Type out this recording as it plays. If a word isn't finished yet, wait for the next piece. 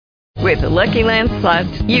With the Lucky Land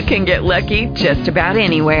Slots, you can get lucky just about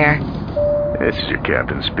anywhere. This is your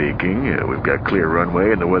captain speaking. We've got clear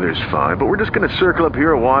runway and the weather's fine, but we're just going to circle up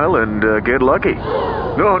here a while and get lucky.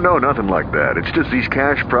 No, nothing like that. It's just these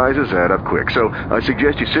cash prizes add up quick. So I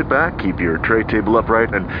suggest you sit back, keep your tray table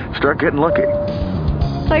upright, and start getting lucky.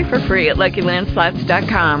 Play for free at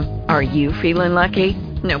LuckyLandSlots.com. Are you feeling lucky?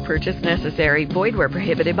 No purchase necessary. Void where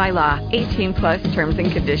prohibited by law. 18 plus terms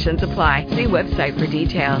and conditions apply. See website for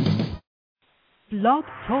details. Blog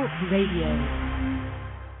Talk Radio.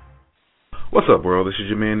 What's up, world? This is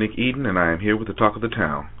your man, Nick Eden, and I am here with the talk of the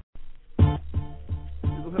town.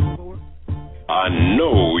 I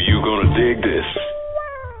know you're gonna dig this.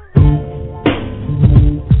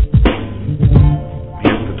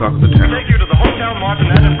 Here with the talk of the town. Take you to the Hometown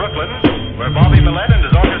Martinet in Brooklyn, where Bobby Millett and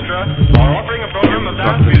his orchestra are offering a program of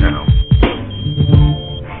dance music.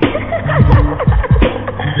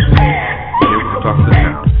 Here with the talk of the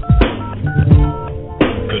town.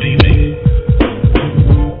 Good evening.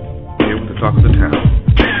 Here with the talk of the town.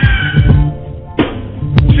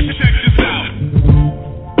 Check this out.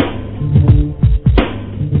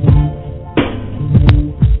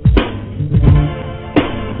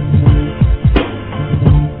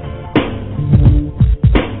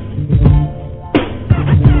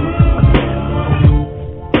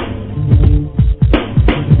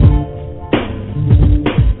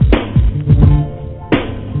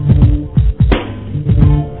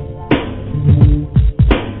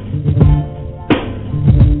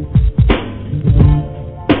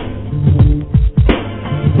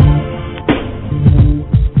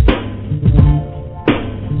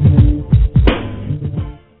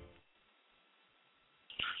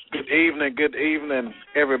 Good evening,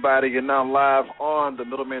 everybody. You're now live on the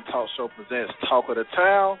Middleman Talk Show presents Talk of the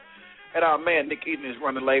Town. And our man Nick Eden is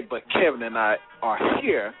running late, but Kevin and I are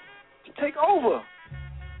here to take over,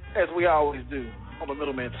 as we always do on the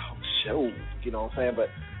Middleman Talk Show. You know what I'm saying? But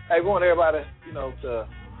hey, we want everybody, to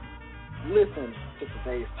listen to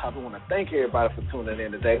today's topic. We want to thank everybody for tuning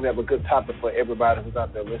in today. We have a good topic for everybody who's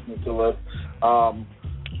out there listening to us.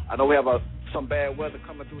 I know we have some bad weather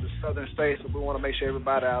coming through the southern states, so we want to make sure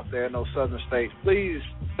everybody out there in those southern states, please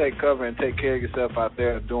take cover and take care of yourself out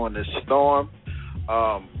there during this storm.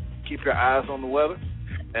 Keep your eyes on the weather,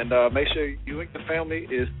 and make sure you and your family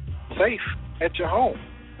is safe at your home.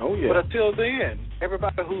 Oh, yeah. But until then,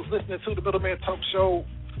 everybody who's listening to the Middleman Talk Show,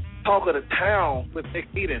 Talk of the Town with Nick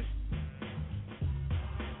Eden,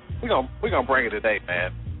 we're gonna bring it today,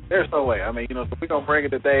 man. There's no way. I mean, so we're going to bring it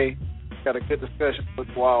today. Got a good discussion with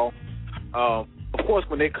you all. Of course,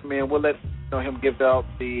 when they come in, we'll let him give out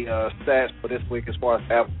the stats for this week as far as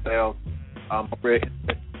Apple sales.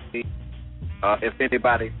 If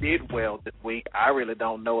anybody did well this week, I really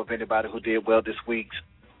don't know if anybody who did well this week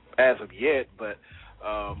as of yet, but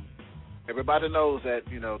everybody knows that,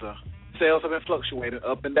 the sales have been fluctuating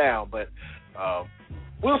up and down, but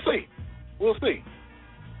we'll see.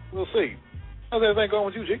 How's everything going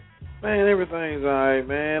with you, G? Man, everything's all right,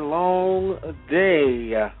 man. Long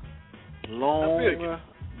day.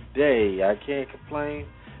 I can't complain.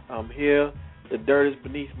 I'm here. The dirt is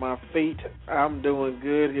beneath my feet. I'm doing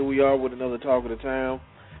good. Here we are with another Talk of the Town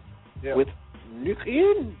with Nick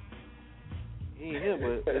Eden. He ain't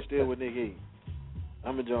here, but still with Nick Eden.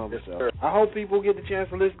 I'm enjoying myself. I hope people get the chance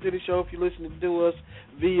to listen to the show. If you're listening to us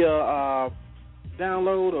via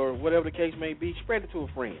download or whatever the case may be, spread it to a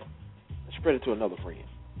friend. Spread it to another friend.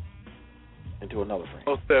 And to another friend.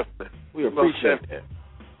 Most definitely. We appreciate that.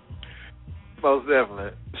 Most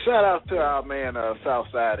definitely. Shout out to our man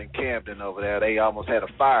Southside in Camden over there. They almost had a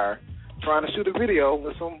fire trying to shoot a video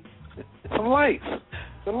with some lights.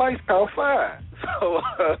 The lights caught fire. So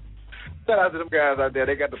shout out to them guys out there.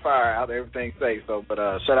 They got the fire out. Everything's safe. So, but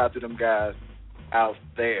shout out to them guys out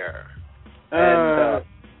there. And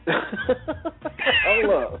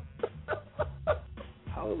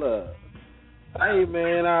hold up. Hey,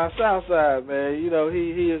 man, Southside, man, he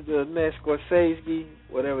is the next Scorsese,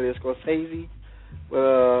 whatever it is, Scorsese.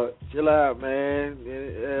 But chill out, man.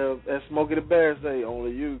 As Smokey the Bear say,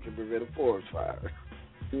 only you can prevent a forest fire.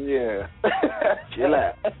 Yeah. Chill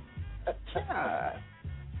out. God.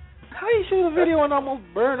 How you shoot a video and almost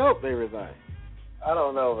burn up everything? I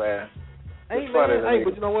don't know, man. Hey, man,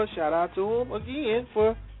 but you know what? Shout out to him again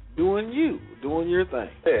for doing your thing.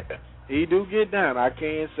 Yeah. He do get down. I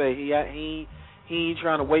can't say he ain't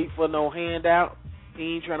trying to wait for no handout.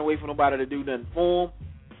 He ain't trying to wait for nobody to do nothing for him.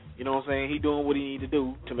 You know what I'm saying? He doing what he need to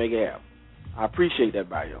do to make it happen. I appreciate that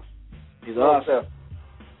by him. He's awesome.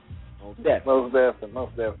 Most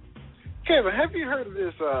definitely. Kevin, have you heard of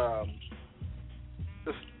this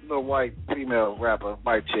little white female rapper,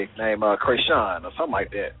 white chick named Krayshawn or something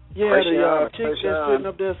like that. Yeah, Krayshawn, the chick that's sitting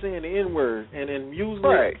up there saying the N-word and using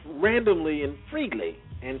it randomly and freely,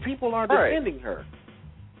 and people are defending her.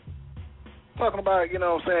 Talking about, you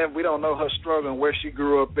know what I'm saying, we don't know her struggle and where she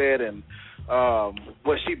grew up at and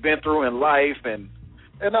what she been through in life and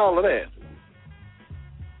all of that.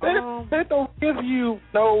 They don't give you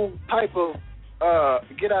no type of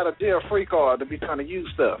get out of jail free card to be trying to use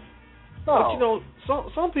stuff. No. But, you know,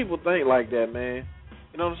 some people think like that, man.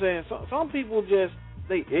 You know what I'm saying? Some people just,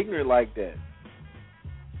 they ignorant like that.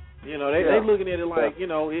 You know, they looking at it like, you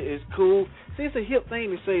know, it's cool. See, it's a hip thing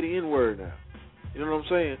to say the N-word now. You know what I'm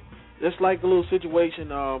saying? It's like the little situation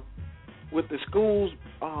with the schools,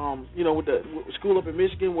 you know, with the school up in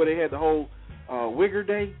Michigan where they had the whole Wigger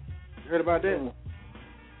Day. You heard about that? Mm.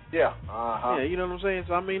 Yeah. Yeah, you know what I'm saying?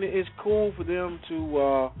 So, I mean, it's cool for them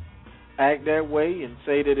to act that way and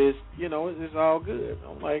say that it's, you know, it's all good.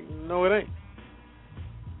 I'm like, no, it ain't.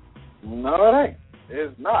 No, it ain't.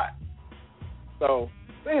 It's not. So,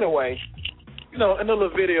 anyway, you know, in the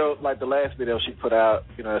little video, like the last video she put out,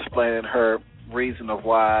 you know, explaining her reason of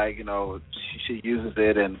why, you know, she uses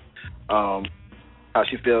it and how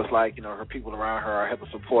she feels like, you know, her people around her are helping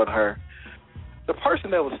support her. The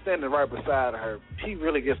person that was standing right beside her, he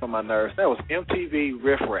really gets on my nerves. That was MTV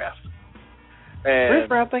Riff Raff. Riff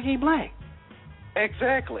Raff think he black.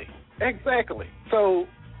 Exactly. So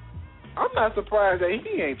I'm not surprised that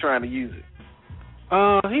he ain't trying to use it.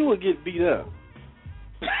 He would get beat up.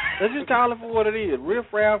 Let's just call it for what it is. Riff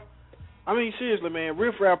Raff. I mean, seriously, man,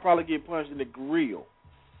 Riff Raff probably get punched in the grill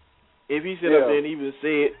if he sit up there and even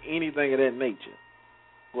said anything of that nature.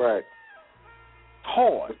 Right.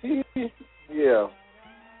 Hard. Yeah.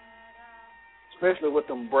 Especially with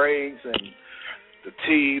them braids and the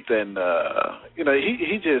teeth and, you know,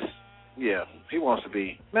 he just, he wants to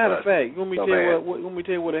be. Matter of fact, you want me to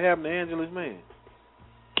tell you what happened to Angela's man?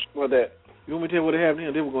 What that? You want me to tell you what happened to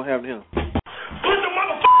him? Then we're going to happen to him. Put the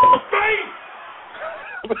motherfucker's face!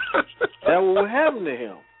 That was what happened to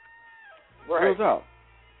him. Right. What's up?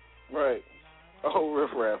 Right. Oh,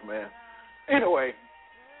 Riff Raff, man. Anyway,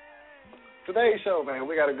 today's show, man,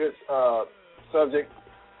 we got a good subject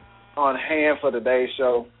on hand for today's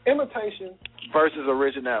show. Imitation versus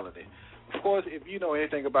originality. Of course, if you know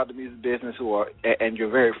anything about the music business and you're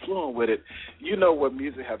very fluent with it, you know what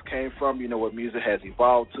music have came from, you know what music has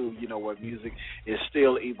evolved to, you know what music is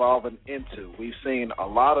still evolving into. We've seen a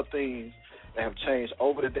lot of things that have changed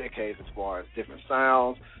over the decades as far as different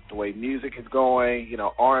sounds, the way music is going, you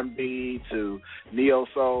know, R&B to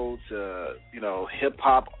neo-soul to, you know,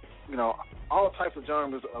 hip-hop, you know, all types of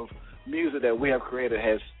genres of music that we have created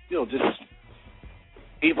has, you know, just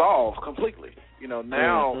evolved completely. You know,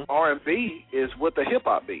 now R&B is what the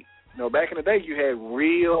hip-hop beat. You know, back in the day you had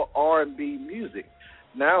real R&B music.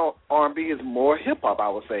 Now R&B is more hip-hop, I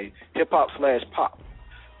would say, hip-hop/pop.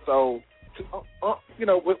 So, you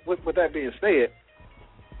know, with that being said,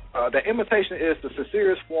 the imitation is the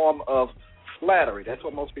sincerest form of flattery. That's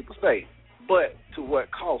what most people say. But to what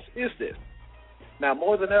cost is this? Now,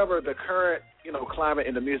 more than ever, the current, you know, climate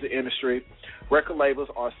in the music industry, record labels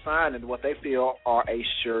are signing what they feel are a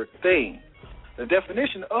sure thing. The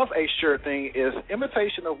definition of a sure thing is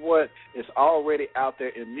imitation of what is already out there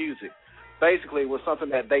in music, basically with something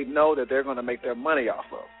that they know that they're going to make their money off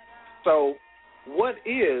of. So what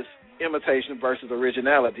is imitation versus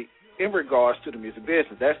originality in regards to the music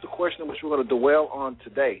business? That's the question which we're going to dwell on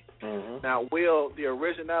today. Mm-hmm. Now, will the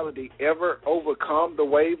originality ever overcome the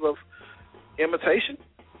wave of imitation?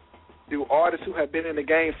 Do artists who have been in the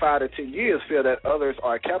game 5 to 10 years feel that others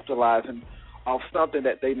are capitalizing off something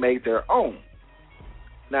that they made their own?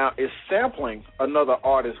 Now, is sampling another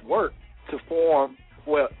artist's work a form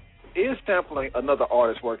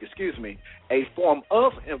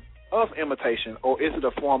of imitation, or is it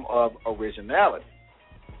a form of originality?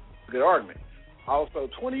 Good argument. Also,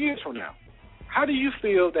 20 years from now, do you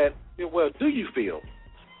feel that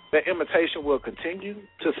imitation will continue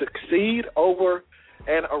to succeed over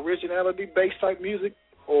an originality-based type music,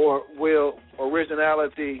 or will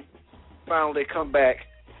originality finally come back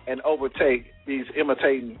and overtake these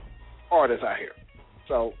imitating artists out here?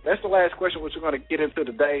 So that's the last question which we're going to get into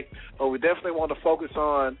today, but we definitely want to focus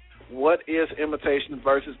on what is imitation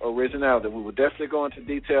versus originality. We will definitely go into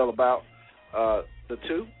detail about the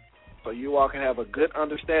two, so you all can have a good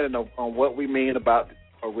understanding on what we mean about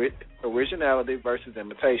originality versus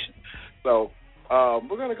imitation. So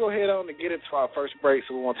we're going to go ahead on and get into our first break,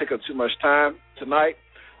 so we won't take up too much time tonight.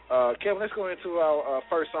 Kevin, let's go into our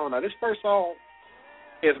first song. Now, this first song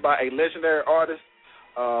is by a legendary artist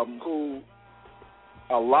who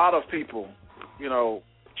a lot of people, you know,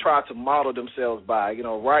 try to model themselves by,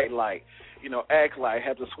 write like, act like,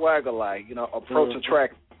 have the swagger like, approach a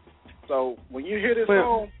track. So when you hear this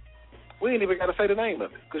song, we ain't even got to say the name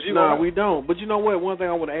of it. We don't. But you know what? One thing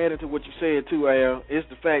I want to add into what you said, too, Al, is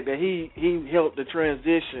the fact that he helped the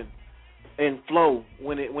transition and flow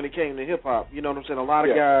when it came to hip-hop. You know what I'm saying? A lot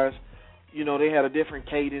of guys, they had a different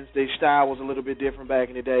cadence. Their style was a little bit different back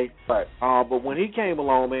in the day. Right. But when he came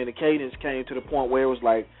along, man, the cadence came to the point where it was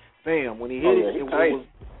like, bam, when he hit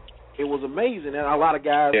it was amazing. And a lot of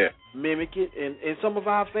guys mimic it. And some of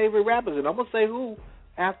our favorite rappers, and I'm going to say who,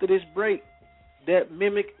 after this break, that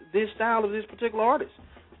mimic this style of this particular artist.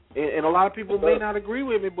 And a lot of people may not agree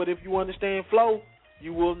with me, but if you understand flow,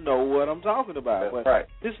 you will know what I'm talking about. That's right.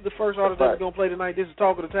 This is the first artist that we're going to play tonight. This is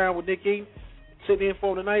Talk of the Town with Nick Eaton. Sitting in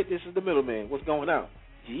for tonight, this is the middleman. What's going on?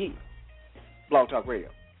 Yeah. Blog Talk Radio.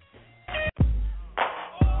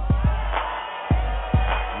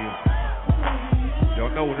 Y'all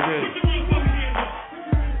know what it is.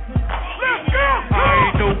 I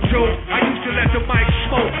ain't no joke. I used to let the mic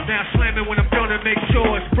smoke. Now slam it when I'm done and make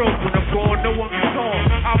sure it's broke. When I'm gone, no one can talk.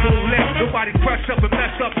 I won't let nobody press up and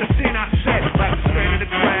mess up the scene I set. Like stand in the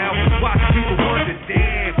crowd, watch people wonder,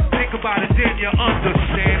 damn. Think about it, then you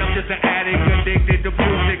understand. I'm just an addict, addicted to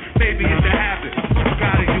music. Maybe it's a habit. You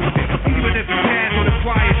gotta use it. Even if it's hands on the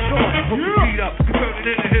quiet store. Put your feet up, convert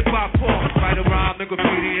it into hip-hop form. Write a rhyme, and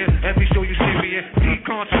graffiti it. Let me show you serious. Deep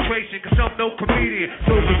concentration, cause I'm no comedian.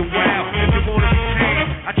 So to the wild, if you wanna be tame,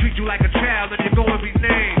 I treat you like a child and you're gonna be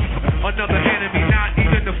named another enemy, not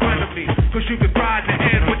even the friend of me. Cause you can ride the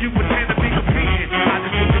end when you pretend to be competing. I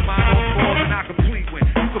just put your mind on pause and I complete when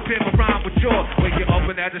you compare my rhyme with yours. When you're up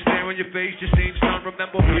and at the stare on your face, you seem son,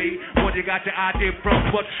 remember me. When you got your idea from,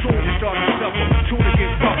 but soon you start to suffer. Soon it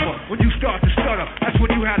gets rougher. When you start to stutter, that's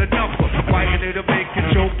when you had enough of. Fighting it to make you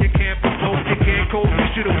choke, you can't promote, you can't cope, you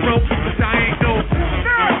should've broke. Cause I ain't no.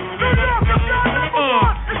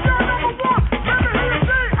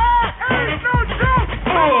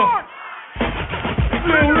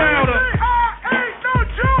 Little louder. I ain't no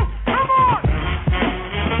joke. Come on.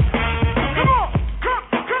 Come on.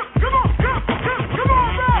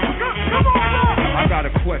 Come on. I got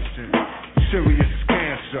a question. Serious as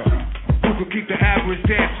cancer. Who can keep the average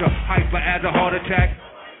dancer hyper as a heart attack?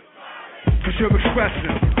 Cause you're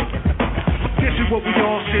expressing. This is what we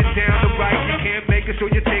all sit down to write. You can't make it, so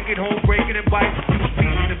you take it home, breaking and biting. You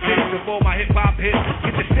speaking the fix of all my hip-hop hits.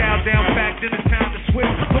 Get the style down packed, then it's time to switch.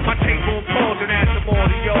 Put my tape on pause and ask them all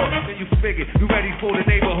to y'all. Then you figure you ready for the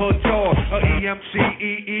neighborhood tour.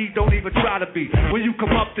 EMCEE, don't even try to be. When you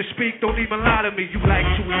come up to speak, don't even lie to me. You like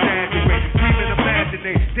to exaggerate, dream and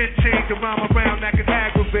imaginate. Then change the rhyme around that can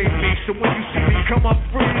aggravate me. So when you see me come up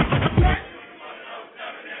free,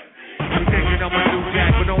 you thinking I'm a new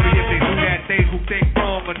jack, but only if they do that. They who think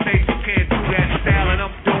wrong or they who can't do that style and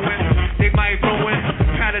I'm doing, they might ruin.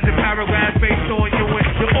 Pattern the paragraphs based on you and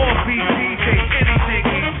the offbeat DJ. Anything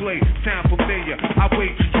he play sound familiar. I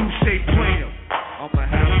wait till you say play him. I'ma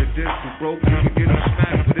have to diss you, bro. You can get a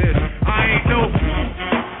smack for this. I ain't no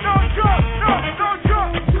joke.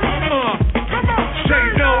 Come on, say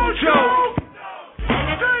no joke.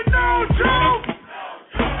 Say no joke.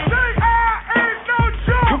 Say I ain't no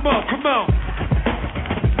joke. Come on.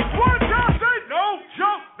 One time, say no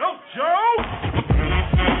joke.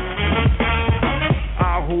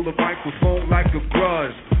 I'll hold a microphone like a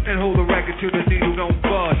grudge and hold a record till the needle don't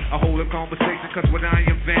buzz. I hold a conversation cause when I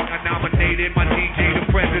invent, I nominated my DJ the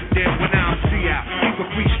president. When I'm out, keep a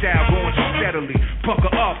freestyle going steadily.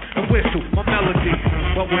 Pucker up and whistle my melody.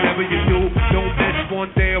 But whatever you do, don't miss one.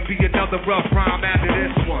 There'll be another rough rhyme after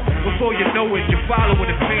this one. Before you know it, you're following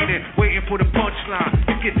the meaning, waiting for the punchline.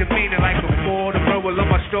 You get the meaning like before. The moral of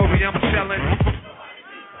my story I'm telling.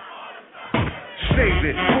 Save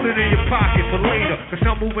it, put it in your pocket for later. Cause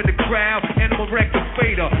I'm moving the crowd and I'm a wreck the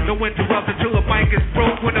fader. No interrupt until the mic is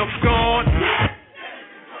broke when I'm gone.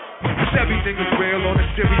 Cause everything is real on a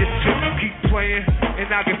serious tip. Keep playing and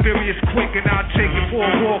I'll get furious quick and I'll take it for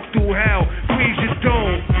a walk through hell. Freeze your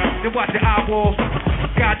dome, then watch your eyeballs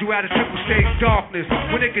guide you out of triple stage darkness.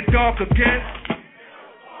 When it get dark again,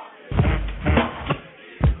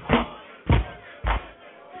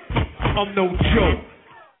 I'm no joke.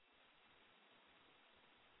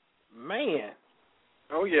 Man.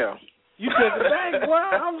 Oh, yeah. You took it back, boy.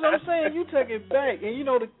 I'm saying you took it back. And you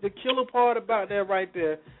know the killer part about that right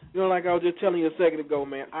there, like I was just telling you a second ago,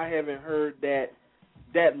 man, I haven't heard that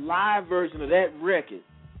live version of that record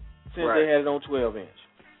since they had it on 12-inch.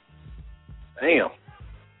 Damn.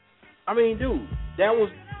 I mean, dude, that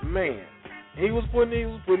was, man, he was putting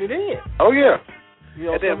it in. Oh, yeah.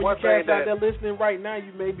 Some of you cats out there listening right now,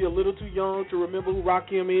 you may be a little too young to remember who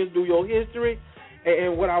Rakim is, do your history.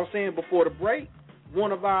 And what I was saying before the break,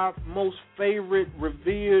 one of our most favorite,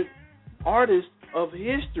 revered artists of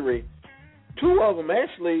history, two of them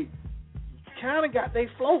actually kind of got their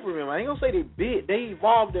flow from him. I ain't going to say they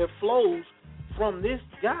evolved their flows from this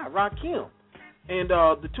guy, Rakim. And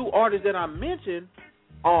the two artists that I mentioned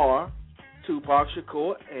are Tupac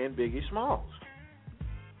Shakur and Biggie Smalls.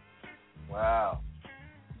 Wow.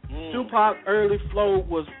 Tupac's early flow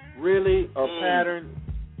was really a pattern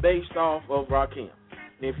based off of Rakim.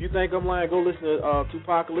 And if you think I'm lying, go listen to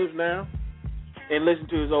Tupacalypse now and listen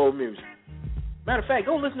to his old music. Matter of fact,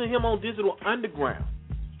 go listen to him on Digital Underground.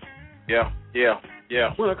 Yeah.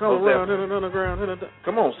 When I come around in an underground,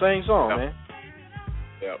 come on, sing song, man.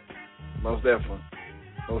 Yep. Most definitely.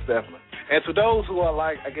 And to those who are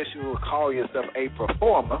like, I guess you would call yourself a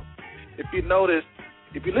performer, if you notice,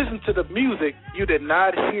 if you listen to the music, you did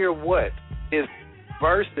not hear what his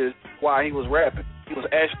verses while he was rapping. He was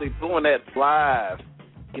actually doing that live.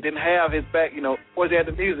 He didn't have his back, towards the end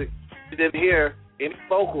of the music, you didn't hear any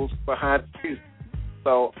vocals behind the music.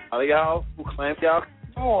 So, all y'all who claim y'all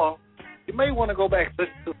can perform, you may want to go back and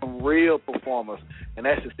listen to some real performers, and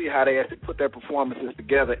that's to see how they actually put their performances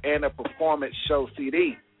together and a performance show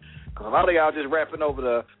CD. Because a lot of y'all just rapping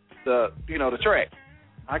over the track.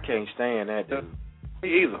 I can't stand that, dude.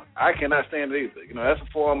 Me either. I cannot stand it either. That's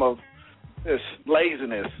a form of this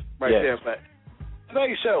laziness there. But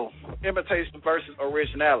today's show, imitation versus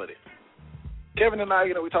originality. Kevin and I,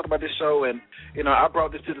 we talked about this show, and, I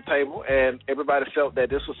brought this to the table, and everybody felt that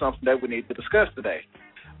this was something that we need to discuss today.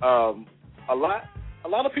 A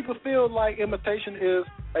lot of people feel like imitation is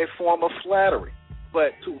a form of flattery,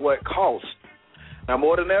 but to what cost? Now,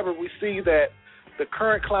 more than ever, we see that the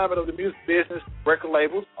current climate of the music business, record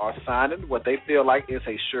labels are signing what they feel like is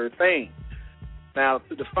a sure thing. Now,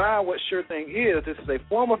 to define what sure thing is, this is a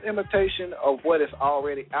form of imitation of what is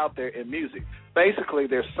already out there in music. Basically,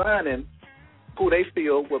 they're signing who they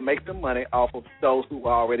feel will make them money off of those who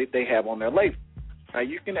already they have on their label. Now,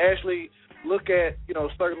 you can actually look at,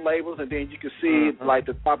 certain labels, and then you can see, like,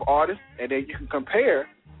 the top artists, and then you can compare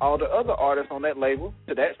all the other artists on that label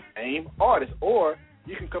to that same artist. Or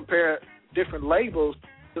you can compare different labels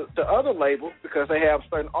to other labels because they have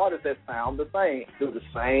certain artists that sound the same, do the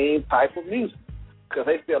same type of music, because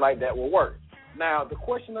they feel like that will work. Now, the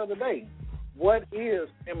question of the day, what is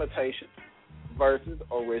imitation versus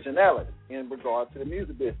originality in regard to the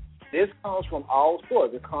music business? This comes from all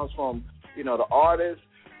sorts. It comes from, the artist,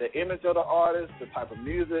 the image of the artist, the type of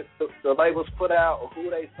music the labels put out, or who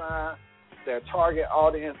they sign, their target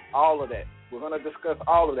audience, all of that. We're going to discuss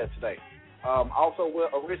all of that today. Also, will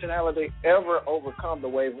originality ever overcome the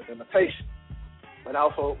wave of imitation? And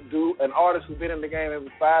also, do an artist who's been in the game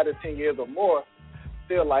every 5 to 10 years or more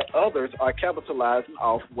feel like others are capitalizing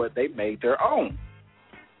off what they made their own?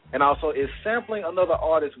 And also, is sampling another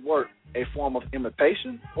artist's work a form of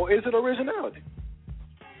imitation, or is it originality?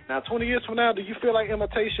 Now, 20 years from now, do you feel like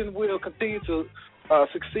imitation will continue to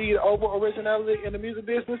succeed over originality in the music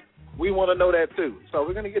business? We want to know that, too. So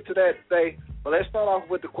we're going to get to that today, but let's start off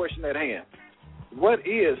with the question at hand. What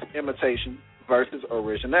is imitation versus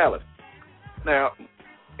originality? Now,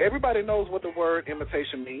 everybody knows what the word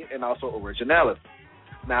imitation means and also originality.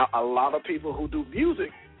 Now, a lot of people who do music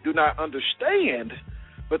do not understand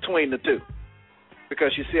between the two,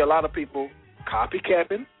 because you see a lot of people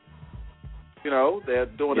copycapping. They're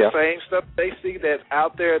doing the same stuff they see that's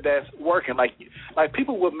out there that's working. Like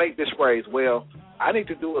people would make this phrase, well, I need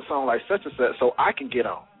to do a song like such and such so I can get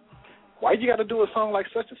on. Why you got to do a song like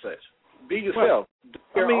such and such? Be yourself.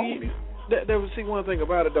 See, one thing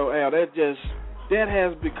about it, though, Al, that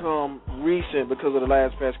has become recent because of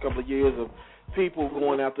the past couple of years of people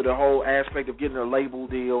going after the whole aspect of getting a label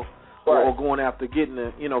deal or going after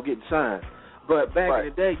getting signed. But back in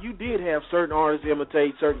the day, you did have certain artists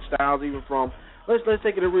imitate certain styles, even from, let's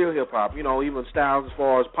take it to real hip-hop, even styles as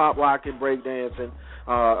far as pop rocking, breakdancing,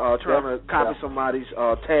 trying to copy somebody's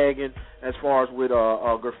tagging as far as with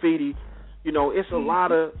graffiti. It's a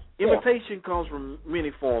lot of imitation comes from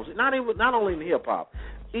many forms. Not only in hip-hop,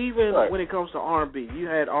 even when it comes to R&B. You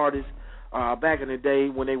had artists back in the day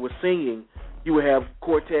when they were singing, you would have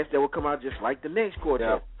quartets that would come out just like the next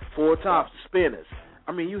quartet, Four Tops, Spinners.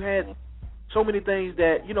 I mean, you had so many things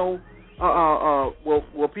that,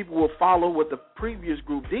 people will follow what the previous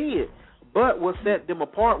group did. But what set them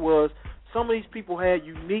apart was some of these people had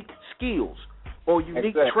unique skills or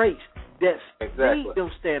unique traits that made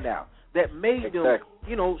them stand out, that made them,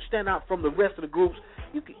 stand out from the rest of the groups.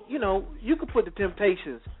 You could put the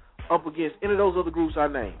Temptations up against any of those other groups I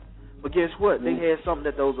named. But guess what? They had something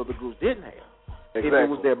that those other groups didn't have. If it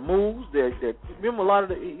was their moves, remember a lot of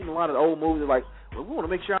the old moves, like well, we want to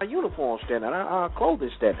make sure our uniforms stand out, our clothing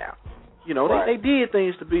stand out. You know, Right. they did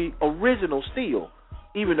things to be original still,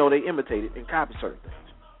 even though they imitated and copied certain things.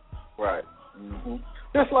 Right. Mm-hmm.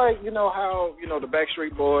 Just like, how, the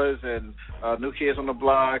Backstreet Boys and New Kids on the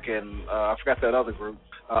Block and I forgot that other group,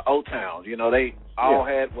 O-Town. They all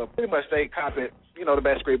had, pretty much they copied, the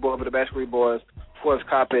Backstreet Boys, but the Backstreet Boys, of course,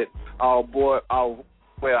 copied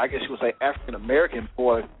I guess you would say African-American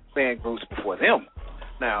boy band groups before them.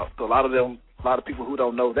 Now, so a lot of people who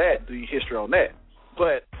don't know that, do history on that.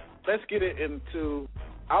 But let's get it into,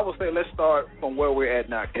 I would say let's start from where we're at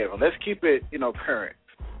now, Kevin. Let's keep it, current.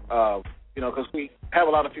 Because we have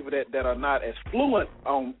a lot of people that are not as fluent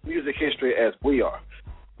on music history as we are.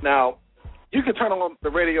 Now, you can turn on the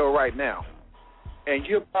radio right now, and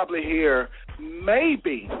you'll probably hear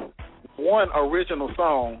maybe one original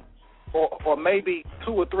song or maybe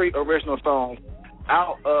 2 or 3 original songs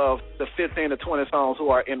out of the 15 to 20 songs who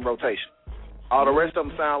are in rotation. All the rest of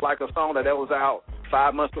them sound like a song that was out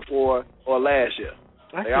 5 months before or last year.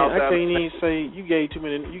 I can't even say you gave too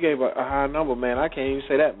many. You gave a high number, man. I can't even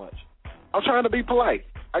say that much. I'm trying to be polite.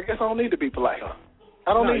 I guess I don't need to be polite.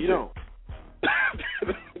 I don't need to. No, you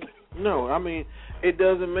don't. No, I mean, it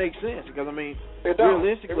doesn't make sense because,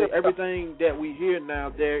 realistically, everything that we hear now,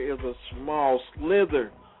 there is a small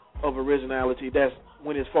slither of originality that's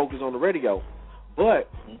when it's focused on the radio. But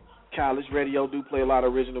college radio do play a lot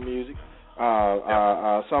of original music.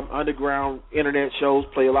 Some underground internet shows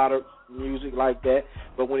play a lot of music like that.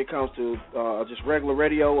 But when it comes to just regular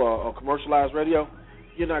radio or commercialized radio,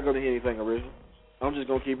 you're not going to hear anything original. I'm just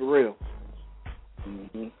going to keep it real.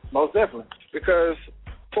 Mm-hmm. Most definitely. Because,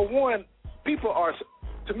 for one, people are,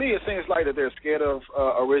 to me, it seems like that they're scared of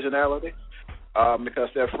originality because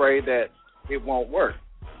they're afraid that it won't work.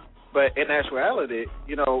 But in actuality,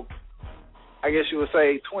 I guess you would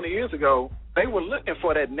say 20 years ago, they were looking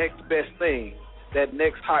for that next best thing, that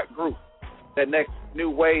next hot group, that next new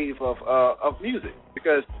wave of music.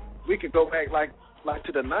 Because we could go back like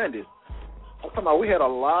to the 90s. I'm talking about we had a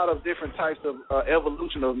lot of different types of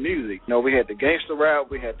evolution of music. We had the gangster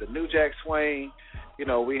rap, we had the new jack swing,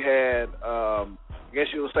 we had, I guess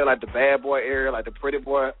you would say like the bad boy era, like the pretty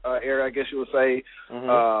boy era, I guess you would say.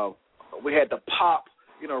 Mm-hmm. We had the pop,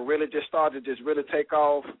 really just started to really take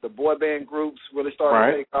off. The boy band groups really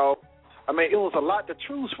started to take off. I mean, it was a lot to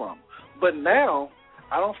choose from. But now,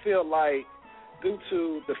 I don't feel like, due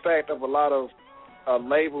to the fact of a lot of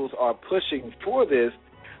labels are pushing for this,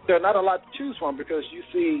 there are not a lot to choose from because you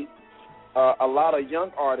see a lot of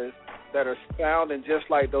young artists that are sounding just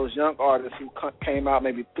like those young artists who came out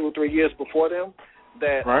maybe 2 or 3 years before them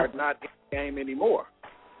that are not in the game anymore.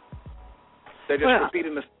 They're just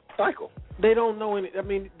repeating the cycle. They don't know any. I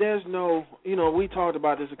mean, there's no. We talked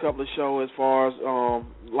about this a couple of shows as far as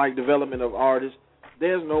like development of artists.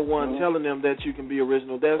 There's no one telling them that you can be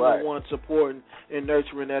original. There's no one supporting and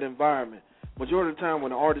nurturing that environment. Majority of the time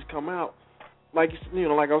when the artists come out, like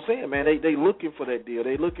I was saying, man, they looking for that deal.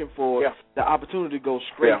 They looking for the opportunity to go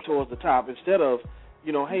straight towards the top instead of,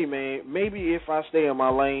 hey man, maybe if I stay in my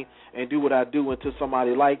lane and do what I do until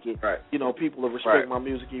somebody like it, people will respect my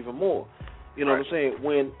music even more. You know what I'm saying?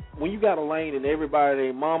 When you got a lane and everybody,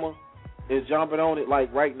 their mama is jumping on it,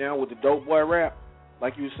 like right now with the dope boy rap,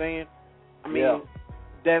 like you were saying, I mean,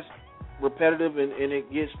 that's repetitive and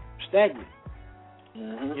it gets stagnant.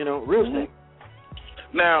 Mm-hmm. Real stagnant.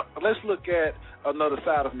 Now, let's look at another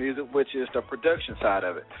side of music, which is the production side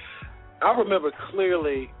of it. I remember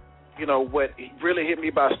clearly, what really hit me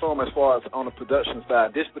by storm as far as on the production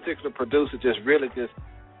side. This particular producer to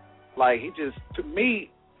me,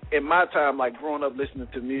 in my time, like growing up listening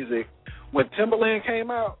to music, when Timbaland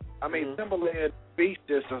came out, I mean, Timbaland beat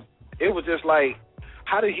it was just like,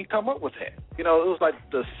 how did he come up with that? It was like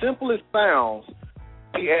the simplest sounds.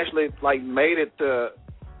 He actually made it to,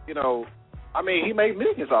 he made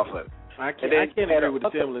millions off of it. I can't agree with the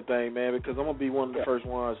Timbaland thing, man, because I'm going to be one of the first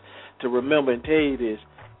ones to remember and tell you this.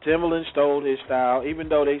 Timbaland stole his style, even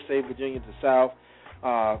though they say Virginia's the South,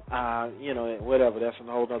 whatever, that's a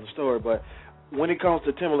whole other story. But when it comes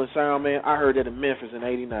to Timbaland sound, man, I heard that in Memphis in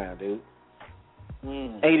 89, dude.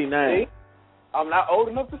 89. See? I'm not old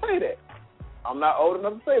enough to say that.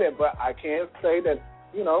 But I can say that,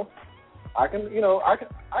 I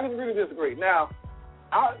can really disagree. Now,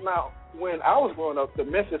 when I was growing up, the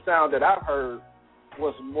Memphis sound that I heard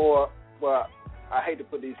was more, I hate to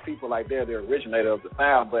put these people like they're the originator of the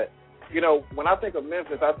sound, but, when I think of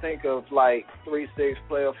Memphis, I think of like 3-6,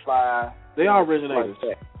 Player Fly. They are originators.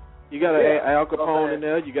 Like you got to add Al Capone in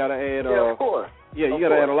there. You got to add, of course. Yeah, you got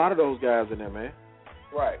to add a lot of those guys in there, man.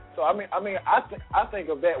 Right. So I think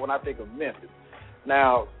of that when I think of Memphis.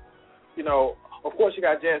 Now, of course you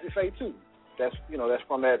got Jazzy Faye too. that's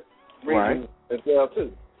from that region as well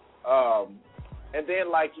too. And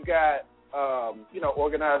then like you got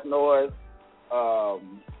Organized Noise.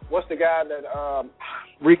 What's the guy that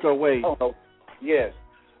Rico Wade? Oh no, yes.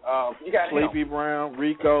 You got Sleepy Brown,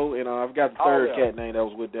 Rico, and I've got the third cat name that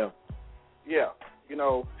was with them. Yeah,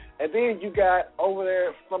 and then you got over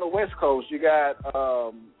there from the West Coast, you got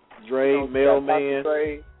Dre, Mailman,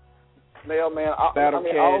 Battle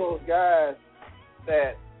Cat. All those guys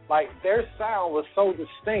that like their sound was so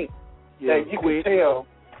distinct that you could tell,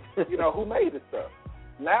 who made the stuff.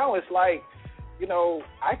 Now it's like,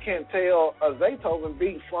 I can't tell a Zaytoven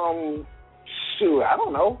beat from, I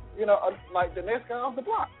don't know, like the next guy off the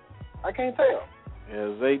block. I can't tell.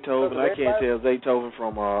 Yeah, Zaytoven. I can't tell Zaytoven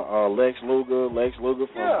from Lex Luger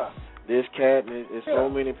from this cat. And it's so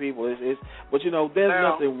many people. But there's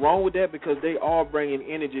nothing wrong with that because they are bringing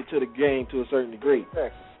energy to the game to a certain degree.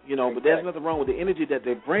 Exactly. But there's nothing wrong with the energy that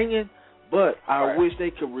they're bringing. But I wish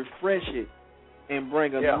they could refresh it and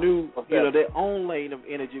bring a new, their own lane of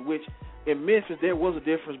energy. Which in Memphis there was a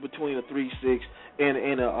difference between a 3-6 and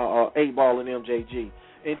a 8-ball in MJG.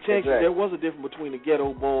 In Texas there was a difference between the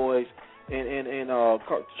Ghetto Boys and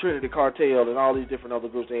Trinity Cartel and all these different other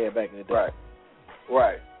groups they had back in the day.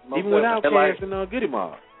 Right. Even without Outkast and Goody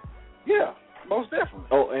Mob. Yeah, most definitely.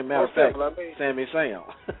 Oh, and matter of fact, Sammy Sam.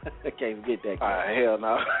 I can't forget that guy. Hell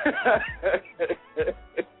no.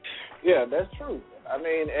 Yeah, that's true. I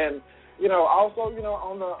mean, and also,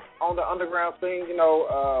 on the underground thing,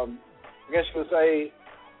 I guess you could say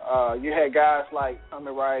you had guys like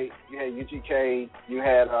Tommy Wright, you had UGK, you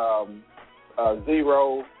had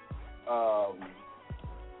Zero.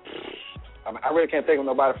 I really can't think of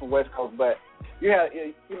nobody from West Coast, but you had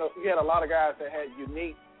a lot of guys that had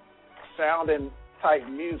unique sounding type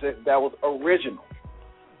music that was original.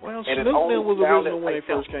 Well, Snoop was original when they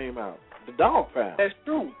first came out. The Dog Pound. That's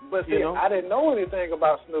true, but see, I didn't know anything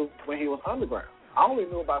about Snoop when he was underground. I only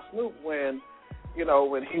knew about Snoop when he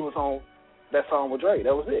was on that song with Dre.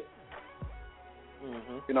 That was it.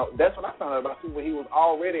 Mm-hmm. That's when I found out about Snoop when he was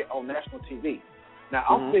already on national TV. Now,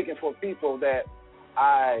 I'm speaking for people that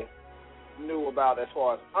I knew about as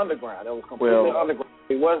far as underground. That was completely underground.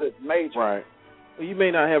 It wasn't major. Right. Well, you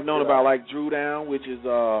may not have known about like Drew Down, which is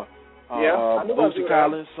Bootsy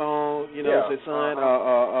Collins' song. His son.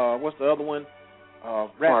 What's the other one?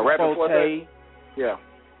 Rapid Forte. Yeah.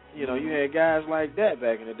 You had guys like that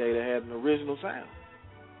back in the day that had an original sound.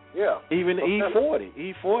 Yeah. Even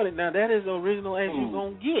E40. E40. Now that is the original as you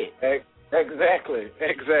gonna get. Exactly.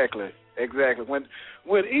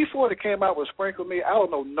 When E40 came out with Sprinkle Me, I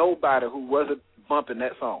don't know nobody who wasn't bumping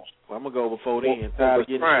that song. Well, I'm going to go before then. Tired of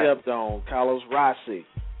getting stepped on. Carlos Rossi.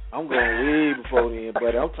 I'm going way before then,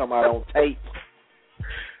 buddy. I'm talking about on tape.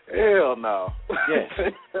 Hell no. Yes.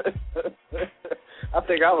 I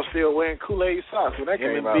think I was still wearing Kool-Aid socks when that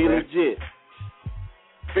came out. Be legit.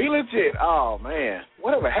 Be legit. Oh, man.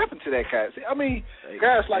 Whatever happened to that guy? See, I mean,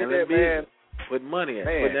 guys like that, man. Put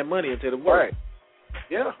that money into the work. Right.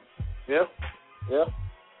 Yeah.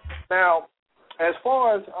 Now, as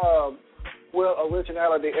far as will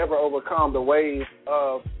originality ever overcome the wave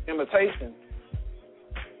of imitation?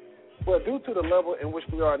 Well, due to the level in which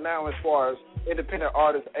we are now as far as independent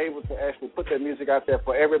artists able to actually put their music out there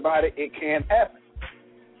for everybody, it can happen.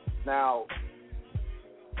 Now,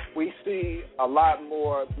 we see a lot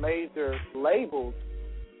more major labels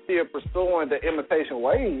still pursuing the imitation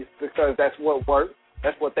ways because that's what works.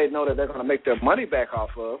 That's what they know that they're going to make their money back off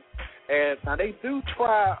of. And now they do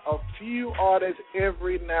try a few artists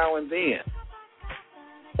every now and then.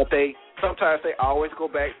 But sometimes they always go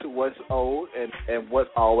back to what's old and what's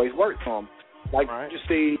always worked for them. Like you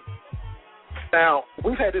see, now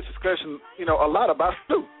we've had this discussion, a lot about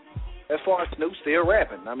Snoop. As far as Snoop still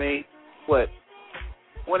rapping. I mean,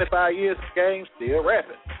 25 years of game, still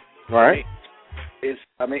rapping. Right. Is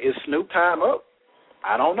Snoop time up?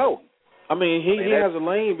 I don't know. I mean, he has a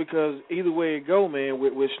lane because either way it go, man,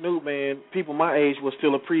 with Snoop, man, people my age will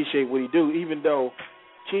still appreciate what he do, even though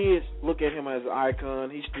kids look at him as an icon.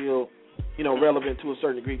 He's still, relevant to a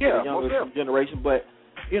certain degree to the younger generation. But,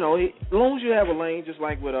 as long as you have a lane, just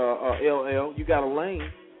like with LL, you got a lane,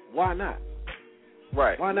 why not?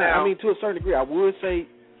 Right. Why not? Now, I mean, to a certain degree, I would say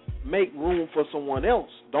make room for someone else.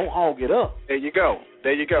 Don't hog it up. There you go.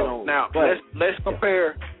 Now, let's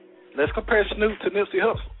compare Snoop to Nipsey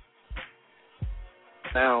Hussle.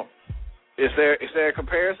 Now, is there a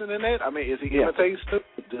comparison in that? I mean, is he imitating Snoop?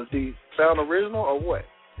 Does he sound original or what?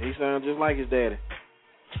 He sounds just like his daddy.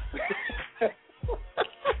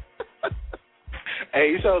 Hey,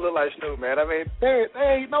 you sure look like Snoop, man. I mean, there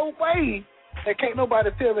ain't no way. There can't nobody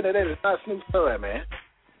tell me that is not Snoop's son, man.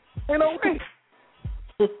 Ain't no way.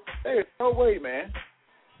 There's no way, man.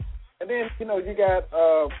 And then, you got,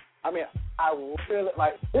 I really,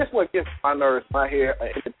 like, this is what gets my nerves when I hear an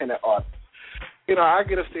independent artist. I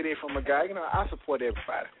get a CD from a guy, I support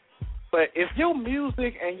everybody. But if your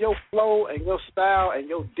music and your flow and your style and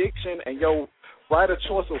your diction and your writer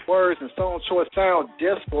choice of words and song choice sound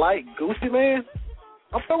just like Gucci Mane,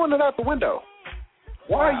 I'm throwing it out the window.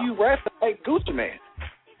 Why are you rapping like Gucci Mane?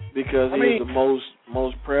 Because he's the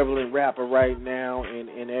most prevalent rapper right now,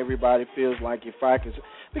 and everybody feels like if I can.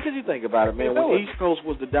 Because you think about it, man, when East Coast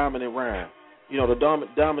was the dominant rhyme, the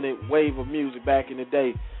dominant wave of music back in the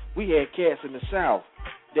day, we had cats in the South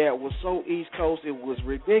that was so East Coast it was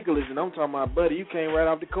ridiculous. And I'm talking about, buddy, you came right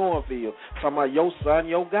off the cornfield. Talking about your son,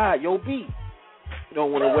 your guy, your beat.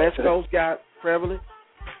 When the West Coast got prevalent,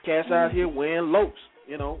 cats out here wearing lopes,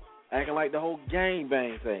 acting like the whole gang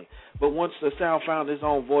bang thing. But once the South found its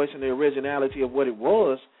own voice and the originality of what it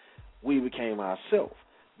was, we became ourselves.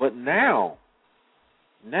 But now,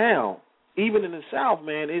 even in the South,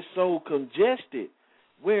 man, it's so congested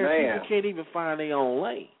where people can't even find their own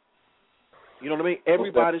lane. You know what I mean?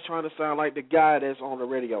 Everybody's trying to sound like the guy that's on the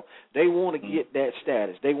radio. They want to get that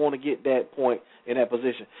status. They want to get that point in that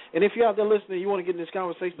position. And if you're out there listening, you want to get in this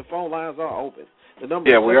conversation, the phone lines are open. The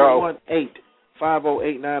number is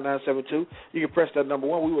 718-508-9972. You can press that number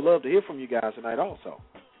 1. We would love to hear from you guys tonight also.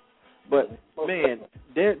 But, man,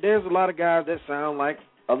 there's a lot of guys that sound like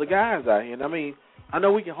other guys out here. And, I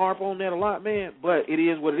know we can harp on that a lot, man, but it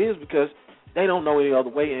is what it is because they don't know any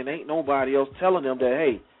other way and ain't nobody else telling them that,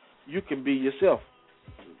 hey, you can be yourself.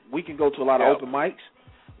 We can go to a lot of open mics.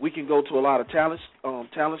 We can go to a lot of talent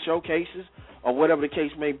showcases or whatever the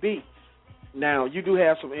case may be. Now, you do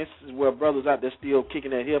have some instances where brothers out there still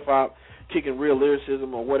kicking that hip-hop, kicking real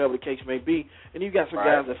lyricism or whatever the case may be, and you got some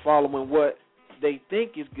guys that following what they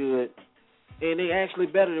think is good, and they actually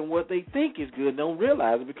better than what they think is good and don't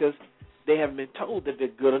realize it because they haven't been told that they're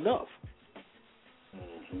good enough.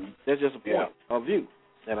 Mm-hmm. That's just a point of view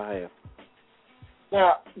that I have.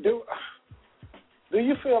 Now, do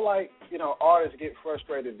you feel like, artists get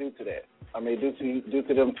frustrated due to that? Due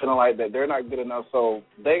to them feeling like that they're not good enough, so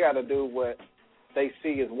they got to do what they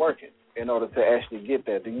see is working in order to actually get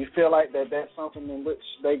that. Do you feel like that's something in which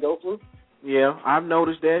they go through? Yeah, I've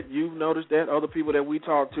noticed that. You've noticed that. Other people that we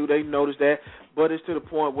talk to, they noticed that. But it's to the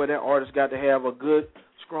point where that artist got to have a good,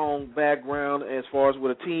 strong background as far as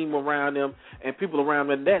with a team around them and people around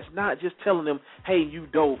them. And that's not just telling them, hey, you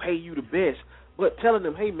dope, hey, you the best, but telling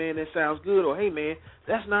them, hey, man, that sounds good, or hey, man,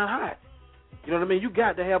 that's not hot. You know what I mean? You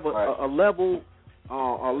got to have a level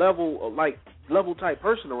type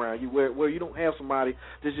person around you where you don't have somebody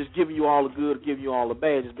that's just giving you all the good, giving you all the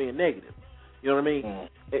bad, just being negative. You know what I mean? Mm.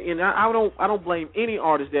 And I don't blame any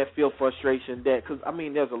artist that feel frustration because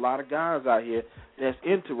there's a lot of guys out here that's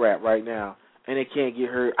into rap right now and they can't get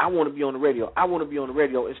heard. I want to be on the radio. I want to be on the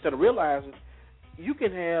radio. Instead of realizing you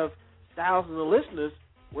can have thousands of listeners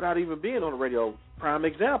without even being on the radio. Prime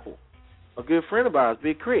example, a good friend of ours,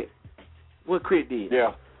 Big Crit. What Crit did?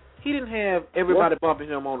 Yeah. He didn't have everybody bumping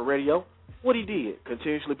him on the radio. What he did,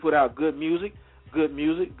 continuously put out good music,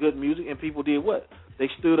 and people did what? They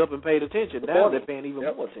stood up and paid attention. Now they're paying even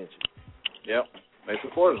more attention. Yep, they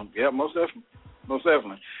supported him. Yep, most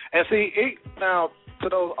definitely. And see, now to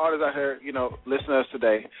those artists out here, listeners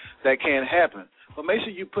today, that can happen. But make sure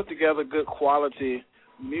you put together good quality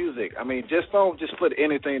music. Don't just put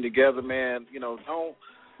anything together, man. Don't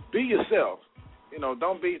be yourself.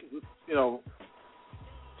 Don't be,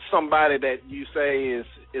 somebody that you say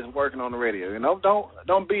is working on the radio.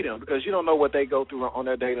 Don't be them because you don't know what they go through on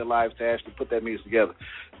their daily lives to actually put that music together.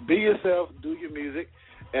 Be yourself, do your music,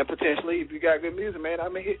 and potentially, if you got good music, man,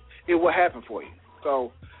 it will happen for you.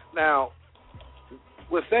 So now,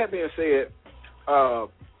 with that being said,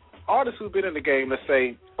 artists who've been in the game, let's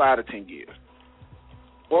say 5 to 10 years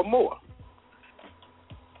or more,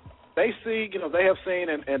 they see, they have seen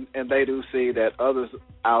and they do see that others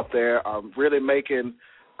out there are really making,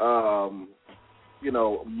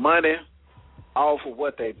 money off of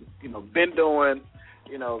what they've, been doing.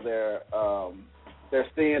 They're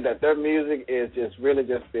seeing that their music is just really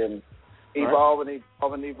just been evolving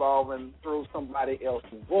through somebody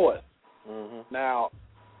else's voice. Mm-hmm. Now,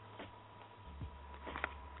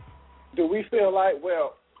 do we feel like,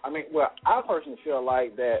 I personally feel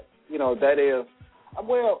like that, that is,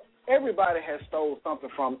 everybody has stole something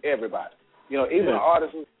from everybody. Even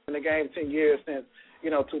artists who've been in the game 10 years since,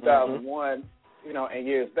 2001, and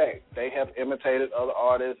years back. They have imitated other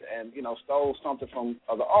artists and, stole something from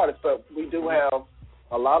other artists. But we do have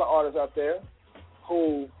a lot of artists out there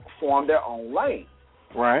who form their own lane.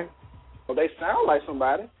 Right. So they sound like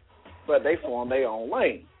somebody, but they form their own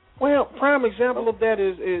lane. Well, prime example of that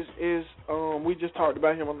is we just talked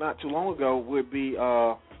about him not too long ago would be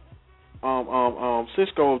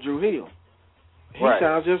Cisco of Drew Hill. He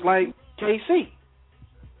sounds just like KC.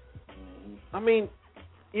 I mean,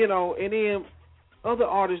 you know, and then other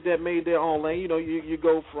artists that made their own lane. You know, you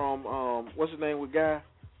go from what's his name with Guy.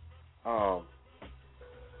 What's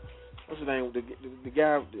his name? The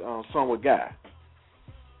guy song with Guy.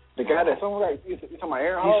 The guy that sung like you talking about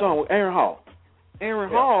Aaron Hall? He sung with Aaron Hall. Aaron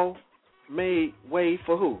Hall made way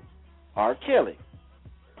for who? R. Kelly.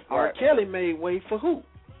 R. Kelly made way for who?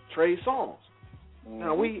 Trey Songz.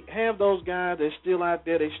 Now we have those guys that's still out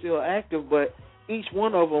there, they still active, but each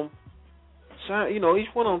one of them, you know,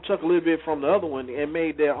 each one of them took a little bit from the other one and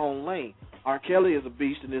made their own lane. R. Kelly is a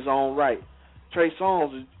beast in his own right. Trey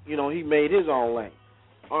Songz, you know, he made his own lane.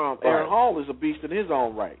 Aaron Hall is a beast in his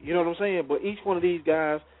own right. You know what I'm saying? But each one of these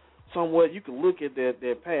guys, somewhat, you can look at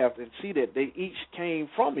their path and see that they each came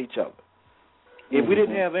from each other. If we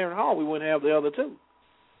didn't have Aaron Hall, we wouldn't have the other two.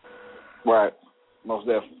 Right. Most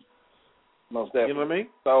definitely. Most definitely. You know what I mean?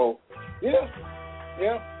 So, yeah.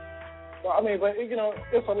 So, I mean, but, you know,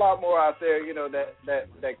 there's a lot more out there, you know, that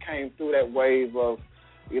came through that wave of,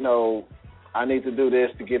 you know, I need to do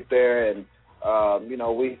this to get there. And, you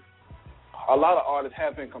know, a lot of artists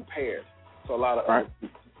have been compared to a lot of other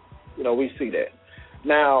people. You know, we see that.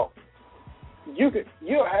 Now,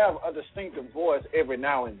 you'll have a distinctive voice every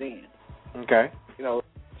now and then. Okay. You know,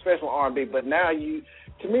 especially R&B. But now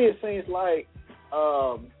to me, it seems like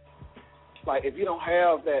if you don't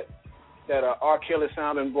have that R. Kelly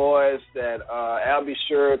sounding voice, that Al B.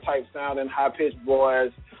 Sure type sounding high pitched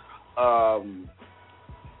voice.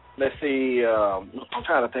 Let's see. I'm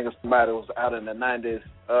trying to think of somebody who was out in the 90s.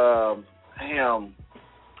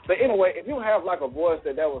 But anyway, if you have like a voice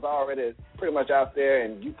that was already pretty much out there,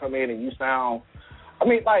 and you come in and you sound, I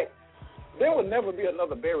mean, like there would never be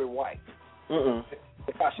another Barry White.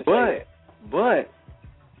 If I should say that.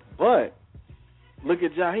 But look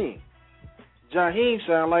at Jaheim. Jaheim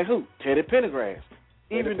sound like who? Teddy Pendergrass.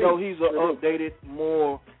 Even though he's an updated,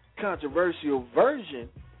 more controversial version,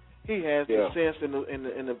 he has the sense in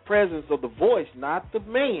the presence of the voice, not the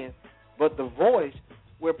man, but the voice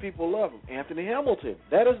where people love him. Anthony Hamilton,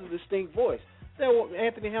 that is a distinct voice.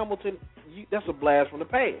 Anthony Hamilton, that's a blast from the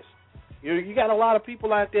past. You got a lot of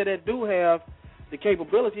people out there that do have the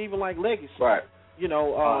capability, even like Legacy. Right. You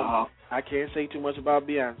know, I can't say too much about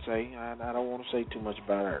Beyonce. I don't want to say too much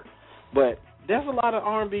about her. But there's a lot of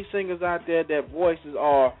R&B singers out there that voices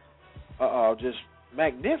are just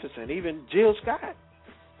magnificent. Even Jill Scott.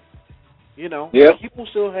 You know, people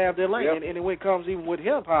still have their lane. And when it comes even with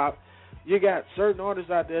hip-hop, you got certain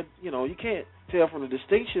artists out there, you know, you can't tell from the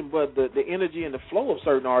distinction, but the energy and the flow of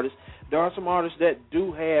certain artists, there are some artists that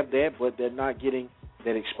do have that, but they're not getting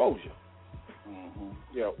that exposure.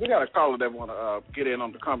 Yeah, we got a caller that want to get in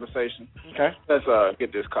on the conversation. Okay. Let's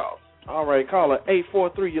get this call. All right, caller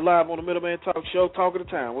 843, you're live on the Middleman Talk Show, Talk of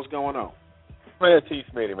the Town. What's going on? Man, T.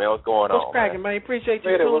 Smitty, man, what's going on? What's cracking, man? Appreciate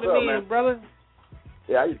you tuning in, brother.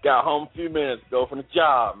 Yeah, I just got home a few minutes ago from the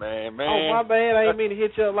job, man. Oh, my bad. I didn't mean to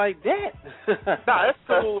hit you up like that. Nah, that's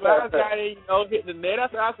cool, man. I got hitting the net.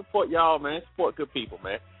 I support y'all, man. Support good people,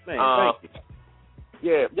 man. Man, thank you.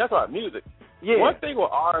 Yeah, y'all talk about music. Yeah. One thing with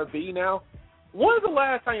R&B now, when's the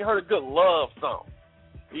last time you heard a good love song?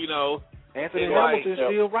 You know, Anthony Hamilton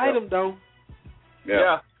still write them, though.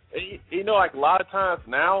 Yeah. You know, like a lot of times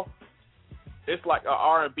now, it's like an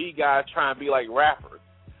R&B guy trying to be like rappers.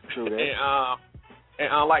 True that.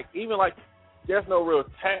 And like even like there's no real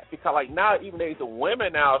tact because like now even there's the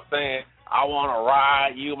women now saying I want to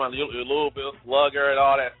ride you, my little bit of slugger and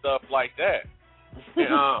all that stuff like that. And,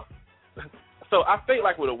 so I think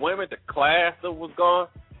like with the women, the class that was gone,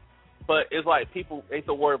 but it's like people ain't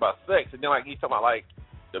so worried about sex. And then like you talking about like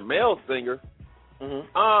the male singers.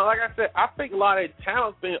 Like I said, I think a lot of their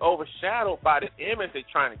talent's been overshadowed by the image they're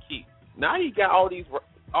trying to keep. Now you got all these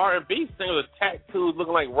R&B singers with tattoos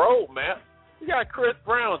looking like road maps. You got Chris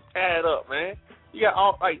Brown tatted up, man. You got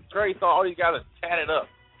all like Dre saw all these guys are tatted up.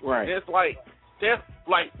 Right. And it's like that's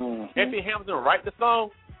like Anthony Hamilton write the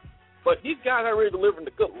song, but these guys are really delivering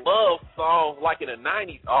the good love songs like in the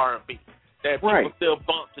 '90s R&B that people still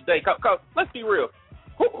bump today. Cause let's be real,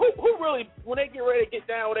 who really when they get ready to get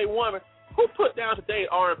down with a woman, who put down today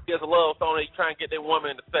R&B as a love song? They try and get their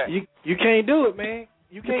woman in the sex. You can't do it, man.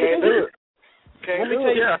 You can't do it. Let me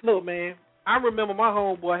tell you, look, man. I remember my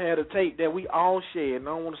homeboy had a tape that we all shared, and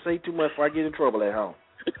I don't want to say too much before I get in trouble at home.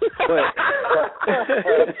 But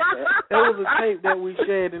there was a tape that we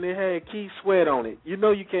shared, and it had Keith Sweat on it. You know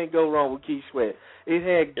you can't go wrong with Keith Sweat. It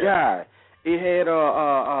had Guy. It had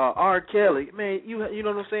R. Kelly. Man, you know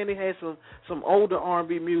what I'm saying? They had some older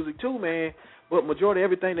R&B music too, man. But majority of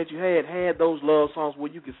everything that you had those love songs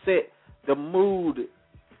where you could set the mood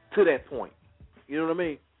to that point. You know what I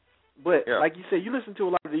mean? But like you said, you listen to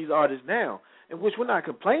a lot of these artists now, in which we're not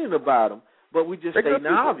complaining about them, but we just stating the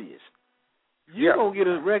obvious. You're going to get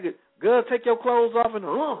a record, girl, take your clothes off and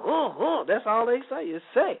that's all they say is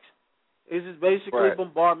sex. It's just basically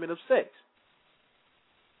bombardment of sex.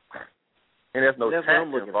 And there's no that's tact what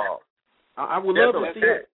I'm looking involved. I would love to see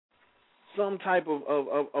some type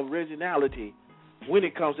of originality when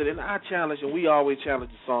it comes to it. And I challenge, and we always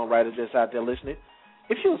challenge the songwriters that's out there listening.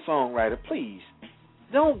 If you're a songwriter, please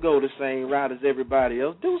don't go the same route as everybody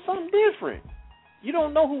else. Do something different. You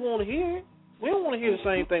don't know who want to hear it. We don't want to hear the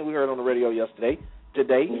same thing we heard on the radio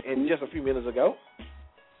today, and just a few minutes ago.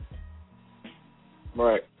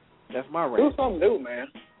 Right. That's my rant. Do something new, man.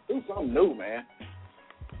 Do something new, man.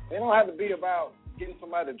 It don't have to be about getting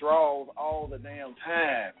somebody to draw all the damn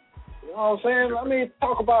time. You know what I'm saying? I mean,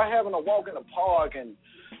 talk about having a walk in the park and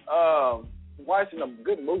watching a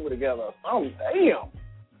good movie together. Oh, damn.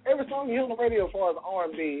 Every song you hear on the radio as far as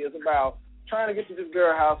R&B is about trying to get to this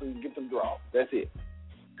girl house and get some draw. That's it.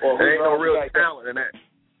 Or there ain't no real talent in that.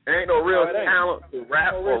 There ain't no real talent to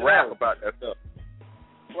rap about that stuff.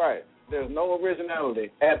 Right. There's no originality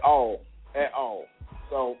at all. At all.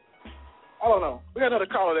 So, I don't know. We got another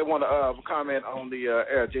caller that want to comment on the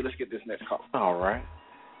air. Jay, let's get this next call. All right.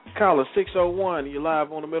 Caller 601, you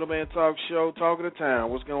live on the Middleman Talk Show, Talk of the Town.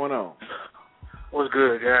 What's going on? What's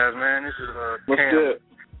good, guys, man? This is what's Cam. Good?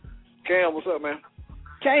 Cam, what's up, man?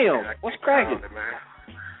 Cam, what's cracking? Man.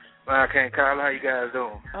 I can't call. How you guys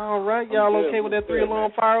doing? All right. Y'all okay with that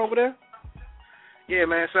 3-alarm fire over there? Yeah,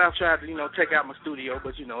 man. So I've tried to, take out my studio,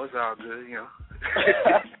 but, it's all good,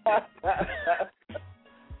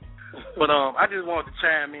 But I just wanted to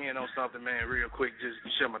chime in on something, man, real quick, just to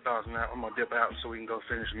share my thoughts. Now I'm going to dip out so we can go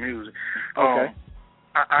finish the music. Okay.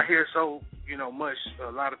 I hear so, much,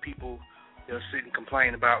 a lot of people they'll sit and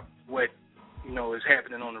complain about what, is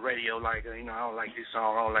happening on the radio, like, I don't like this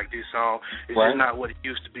song, I don't like this song. It's just not what it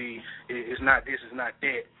used to be. It's not this, it's not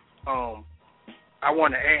that. I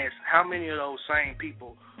want to ask, how many of those same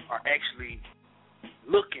people are actually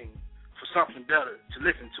looking for something better to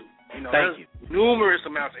listen to? Thank you. Numerous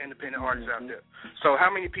amounts of independent artists out there. So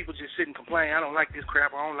how many people just sit and complain, I don't like this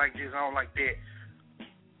crap, I don't like this, I don't like that,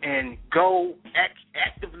 and go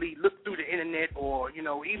actively look through the internet or,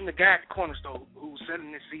 even the guy at the corner store who's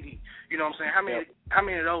selling this CD. You know what I'm saying? How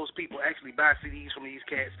many of those people actually buy CDs from these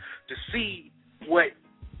cats to see what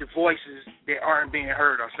the voices that aren't being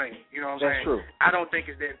heard are saying? You know what I'm saying? That's true. I don't think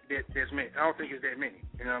it's that's many. I don't think it's that many.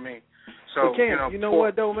 You know what I mean? So, Cam, you know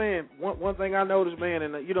what, though, man? One thing I noticed, man,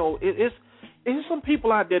 and, it's some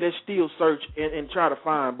people out there that still search and try to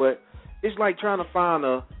find, but it's like trying to find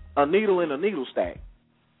a needle in a needle stack.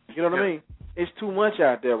 You know what I mean? It's too much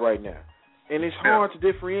out there right now. And it's hard to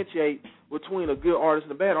differentiate between a good artist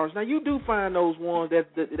and a bad artist. Now, you do find those ones that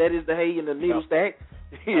is the hay in the needle stack.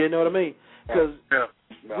 You know what I mean? Because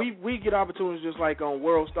we get opportunities just like on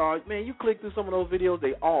World Star. Man, you click through some of those videos,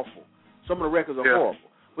 they awful. Some of the records are horrible.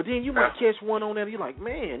 But then you might catch one on there and you're like,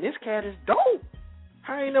 man, this cat is dope.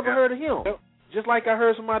 I ain't never heard of him. Just like I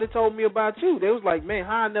heard somebody told me about you. They was like, man,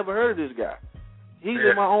 how I never heard of this guy. He's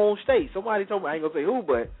in my own state. Somebody told me, I ain't going to say who,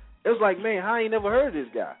 but it was like, man, how I ain't never heard of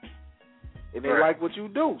this guy. And they like what you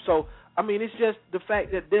do. So, I mean, it's just the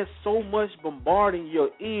fact that there's so much bombarding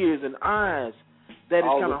your ears and eyes that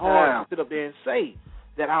it's kind of hard to sit up there and say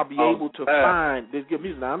that I'll be able to find this good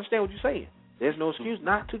music. Now, I understand what you're saying. There's no excuse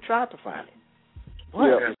not to try to find it.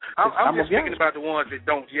 I'm just thinking about the ones that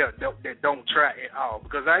don't try at all,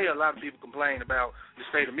 because I hear a lot of people complain about the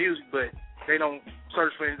state of music, but they don't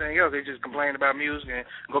search for anything else. They just complain about music and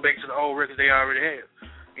go back to the old records they already have.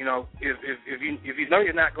 If you know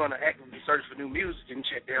you're not going to actively search for new music, then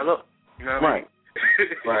check the hell up. You know what I mean?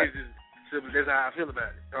 Right. That's how I feel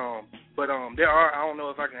about it. But there are, I don't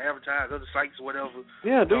know if I can advertise other sites or whatever.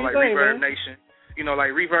 Yeah, do you like think, Reverb man? Nation.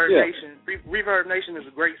 Like Reverb Nation. Reverb Nation is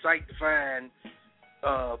a great site to find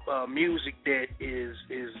music that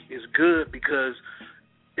is good, because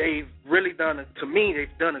they've really done a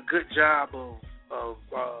good job of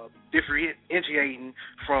differentiating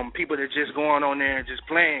from people that just going on there and just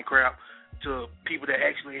playing crap to people that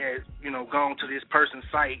actually has gone to this person's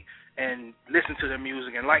site and listened to their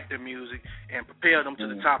music and like their music and propelled them to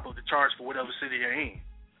the top of the charts for whatever city they're in.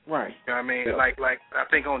 Right. You know what I mean? Like I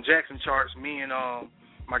think on Jackson charts, me and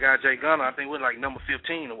my guy Jay Gunner, I think we're like number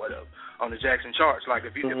 15 or whatever on the Jackson charts. Like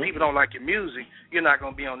if people don't like your music, you're not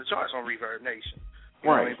going to be on the charts on Reverb Nation. You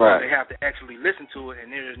know what I mean? So they have to actually listen to it,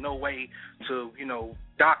 and there is no way to,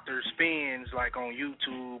 doctor spins like on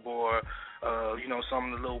YouTube or,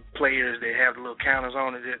 some of the little players that have the little counters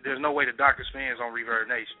on it. There's no way to doctor spins on Reverb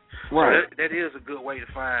Nation. Right. So that is a good way to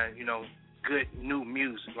find, good new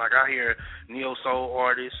music. Like I hear neo soul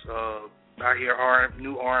artists, I hear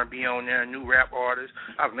new R&B on there, new rap artists.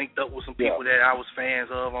 I've linked up with some people that I was fans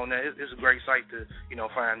of on there. It's a great site to,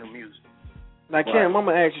 find new music. Now, Cam, I'm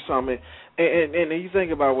going to ask you something, and you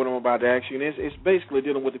think about what I'm about to ask you, and it's basically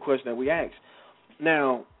dealing with the question that we asked.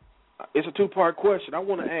 Now, it's a two-part question. I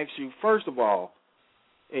want to ask you, first of all,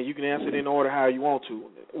 and you can answer it in order how you want to,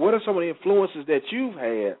 what are some of the influences that you've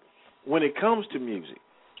had when it comes to music?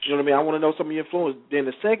 You know what I mean? I want to know some of your influences. Then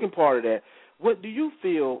the second part of that, what do you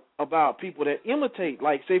feel about people that imitate?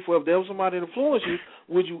 Like, say, if there was somebody that influenced you,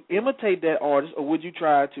 would you imitate that artist, or would you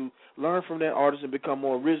try to learn from that artist and become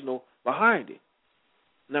more original behind it?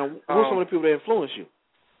 Now, who are some of the people that influence you?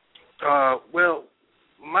 Well,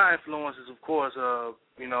 my influences, of course, a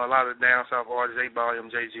lot of down south artists, 8-Ball,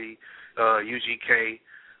 MJG, UGK,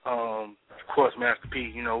 of course, Master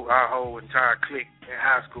P. Our whole entire clique in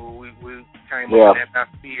high school, we came up in that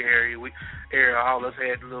Master P area. All of us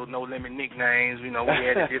had little No Limit nicknames. We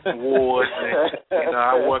had the different awards. And,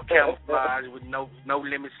 I wore camouflage with No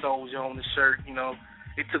Limit Soldier on the shirt.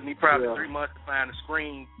 It took me probably 3 months to find a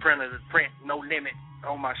screen printer to print No Limit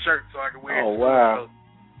on my shirt so I could wear it. Oh, wow.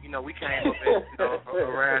 So, we came up in,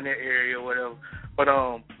 around that area or whatever. But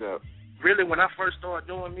really, when I first started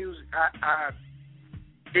doing music, I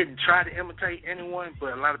didn't try to imitate anyone,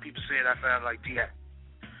 but a lot of people said I sounded like T.I.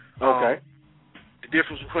 Okay. The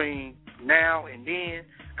difference between now and then,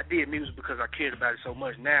 I did music because I cared about it so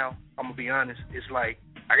much. Now, I'm going to be honest, it's like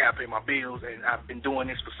I got to pay my bills, and I've been doing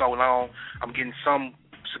this for so long. I'm getting some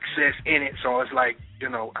success in it, so it's like,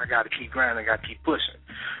 I got to keep grinding, I got to keep pushing.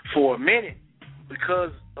 For a minute,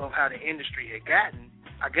 because of how the industry had gotten,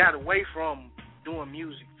 I got away from doing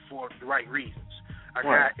music for the right reasons. I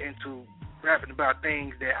got into rapping about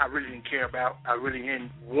things that I really didn't care about, I really didn't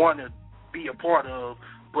want to be a part of,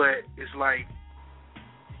 but it's like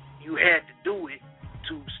you had to do it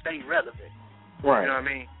to stay relevant. Right. You know what I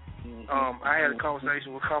mean? I had a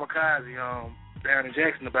conversation with Kamikaze down in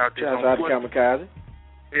Jackson about this. Shout out to Kamikaze.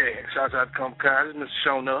 Yeah, shout out to Kamikaze, Mr.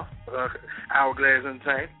 Shona, Hourglass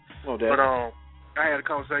Entertainment. Oh, but I had a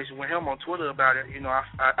conversation with him on Twitter about it.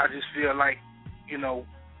 I just feel like,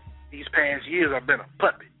 these past years I've been a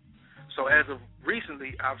puppet. So as of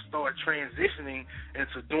recently, I've started transitioning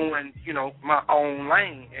into doing, my own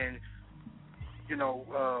lane. And,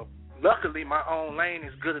 luckily my own lane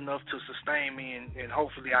is good enough to sustain me, and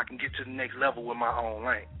hopefully I can get to the next level with my own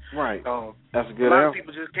lane. Right. That's a good A lot answer. of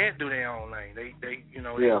people just can't do their own lane. They they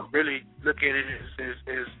really look at it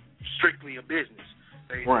as strictly a business.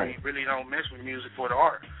 They really don't mess with music for the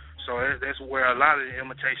art. So that's where a lot of the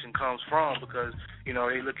imitation comes from, because,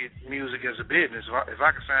 they look at music as a business. If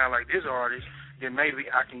I can sound like this artist, then maybe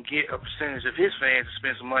I can get a percentage of his fans to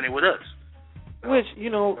spend some money with us. Which,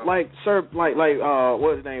 like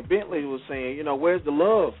what's his name, Bentley was saying, where's the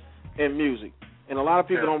love in music? And a lot of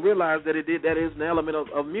people don't realize that that is an element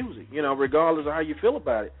of music, regardless of how you feel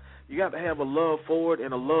about it. You got to have a love for it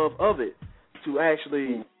and a love of it to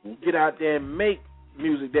actually get out there and make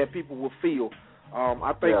music that people will feel.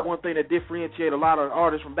 I think one thing that differentiates a lot of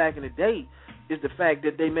artists from back in the day is the fact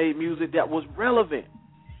that they made music that was relevant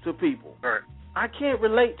to people. Right. I can't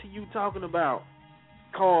relate to you talking about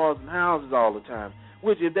cars and houses all the time,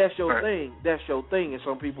 which if that's your thing, that's your thing, and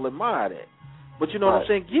some people admire that. But you know what I'm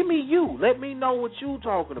saying? Give me you. Let me know what you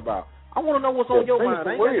talking about. I want to know what's on your mind.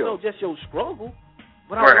 I ain't got to know just your struggle,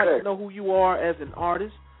 but I want to know who you are as an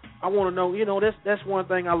artist. I want to know, that's one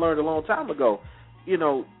thing I learned a long time ago.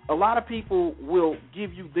 A lot of people will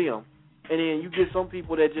give you them, and then you get some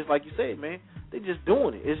people that just, like you said, man, they just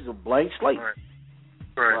doing it. It's just a blank slate.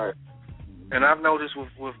 Right. And I've noticed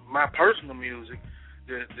with my personal music,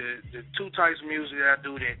 the two types of music that I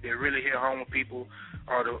do that really hit home with people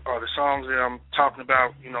are the songs that I'm talking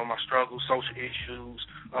about, my struggles, social issues,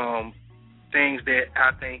 things that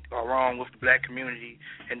I think are wrong with the black community,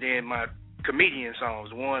 and then my comedian songs,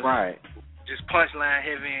 the ones just punchline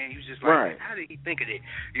heavy, and you just like, how did he think of it?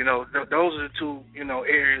 Those are the two,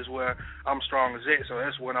 areas where I'm strong as that. So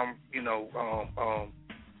that's what I'm,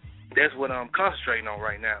 that's what I'm concentrating on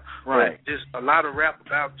right now. Right. But just a lot of rap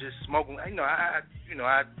about just smoking. I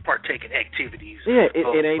partake in activities. Yeah,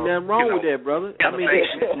 it ain't nothing wrong with that, brother. I mean,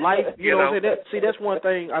 life. That's one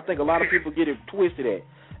thing I think a lot of people get it twisted at.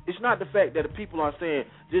 It's not the fact that the people are saying,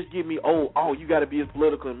 just give me, you got to be as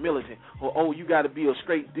political and militant, or, you got to be a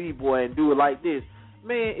straight D-boy and do it like this.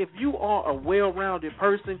 Man, if you are a well-rounded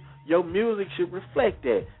person, your music should reflect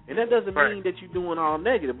that. And that doesn't mean that you're doing all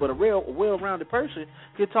negative, but a well-rounded person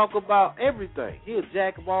can talk about everything. He's a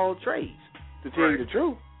jack of all trades, to tell you the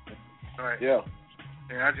truth. Right. Yeah.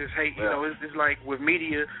 And I just hate, it's like with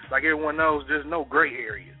media, like everyone knows, there's no gray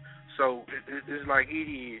area. So it's like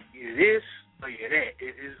either you're this or you're that.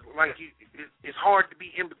 It's like it's hard to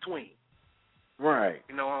be in between. Right.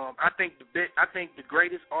 I think the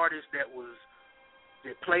greatest artist that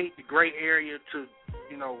played the gray area to,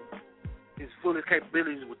 his fullest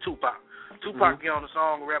capabilities was Tupac. Tupac get on the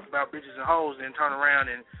song and rap about bitches and hoes, and turn around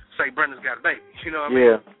and say Brenda's got a baby. You know what I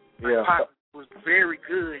mean? Yeah. Pac was very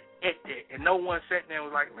good at that, and no one sat there and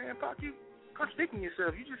was like, man, Pac, you contradicting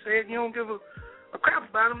yourself. You just said you don't give a crap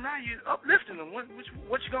about him. Now you're uplifting him. What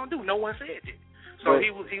you gonna do? No one said that. So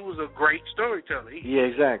he was a great storyteller.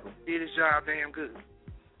 Exactly. Did his job damn good.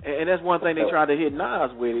 And that's one thing they tried to hit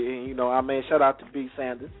Nas with it. And, shout out to B.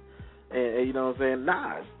 Sanders. And you know what I'm saying?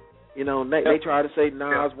 Nas. They tried to say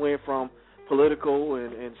Nas went from political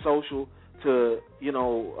and social to,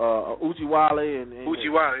 Uchiwale and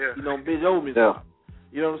Big Omi.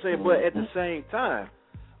 You know what I'm saying? But at the same time,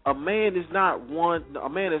 a man is not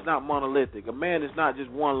monolithic. A man is not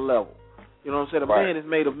just one level. You know what I'm saying? A man is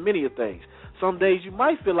made of many things. Some days you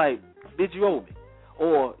might feel like, did you owe me?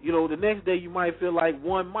 Or, the next day you might feel like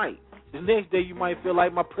one might. The next day you might feel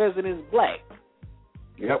like my president is black.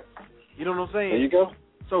 Yep. You know what I'm saying? There you go.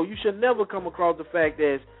 So you should never come across the fact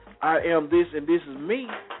that I am this and this is me.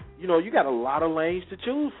 You got a lot of lanes to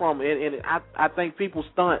choose from. And I think people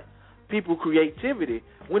stunt people's creativity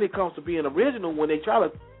when it comes to being original when they try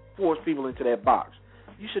to force people into that box.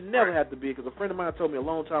 You should never have to be, because a friend of mine told me a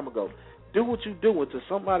long time ago, do what you do until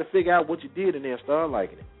somebody figure out what you did and then start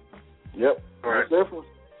liking it. Yep.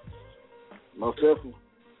 Most definitely.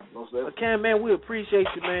 Cam, man, we appreciate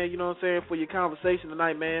you, man, for your conversation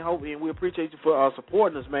tonight, man. And we appreciate you for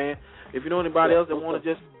supporting us, man. If you know anybody else that want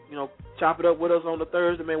to just, chop it up with us on the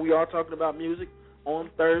Thursday, man, we are talking about music on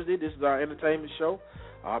Thursday. This is our entertainment show.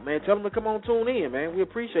 Man, tell them to come on, tune in, man. We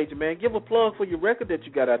appreciate you, man. Give a plug for your record that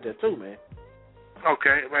you got out there, too, man.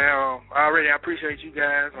 Okay, well, I appreciate you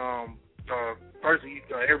guys. Firstly,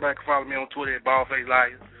 everybody can follow me on Twitter at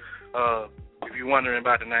BaldFaceLiars. If you're wondering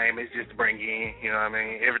about the name, it's just to bring you in. You know what I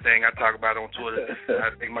mean? Everything I talk about on Twitter,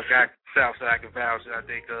 I think my guy Southside can vouch. I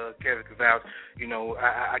think Kevin can vouch.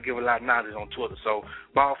 I give a lot of knowledge on Twitter. So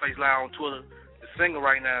BaldFaceLiar on Twitter. The single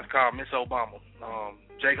right now is called Miss Obama.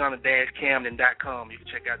 JGunner-Camden.com. You can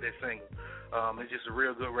check out that single. It's just a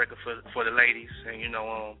real good record for the ladies, and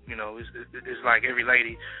it's like every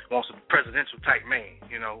lady wants a presidential type man,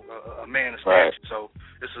 a man of stature. So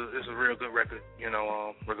it's a real good record,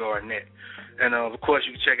 regarding that. And of course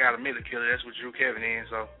you can check out A Millie Killer. That's what Drew Kevin in.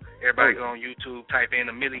 So everybody go on YouTube, type in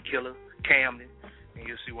A Millie Killer Camden, and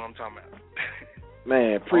you'll see what I'm talking about.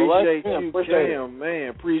 Man, appreciate you, Cam. Man,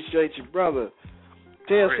 appreciate you, brother.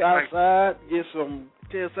 Tell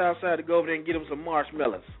Southside to go over there and get him some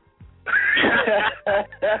marshmallows.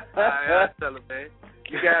 I'll tell him, man.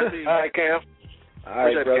 You guys be. All right, Cam. All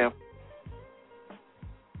right, brother.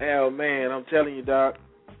 Hell, man, I'm telling you, Doc,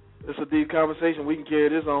 it's a deep conversation. We can carry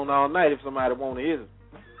this on all night if somebody want to hear it.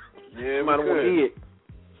 Yeah, somebody want to hear it.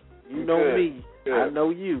 You know me. I know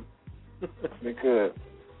you. We could.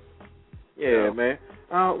 Yeah, man.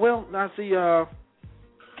 Well, I see.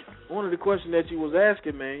 One of the questions that you was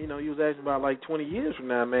asking, man, you was asking about like 20 years from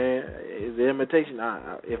now, man. Is the Imitation?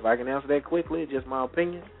 If I can answer that quickly, just my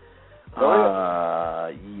opinion.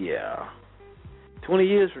 Yeah. 20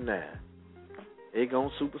 years from now, it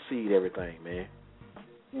gonna supersede everything, man.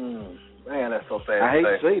 Man, that's so sad. I hate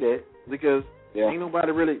to say that because ain't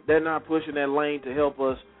nobody really. They're not pushing that lane to help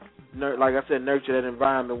us. Like I said, nurture that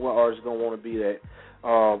environment where artists gonna want to be that.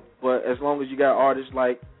 But as long as you got artists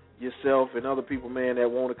like yourself and other people, man,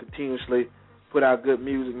 that want to continuously put out good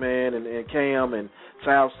music, man, and Cam and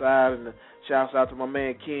Southside, and shouts out to my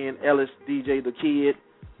man Ken Ellis, DJ The Kid.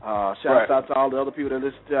 Shouts out to all the other people that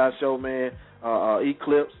listen to our show, man.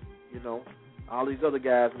 Eclipse, all these other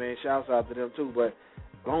guys, man. Shouts out to them too. But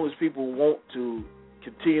as long as people want to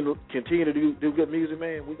continue to do good music,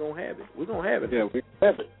 man, we're gonna have it. We're gonna have it. Yeah, we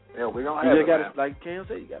have it. Yeah, we're gonna have it. Gotta, like Cam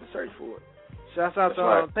said, you got to search for it. Shouts out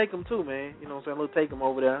to Take 'em too, man. You know what I'm saying? Little Take 'em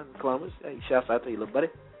over there in Columbus. Hey, shouts out to you, little buddy.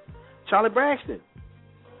 Charlie Braxton.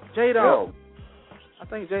 J-Dog. I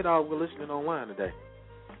think J-Dog was listening online today.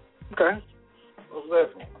 Okay. What's that?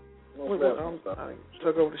 I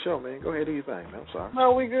took over the show, man. Go ahead, do your thing, man. I'm sorry.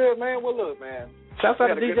 No, we good, man. Well, look, man. Shouts out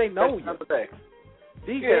to DJ Know You.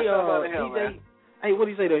 DJ, hey, what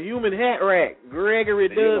do you say? The Human Hat Rack. Gregory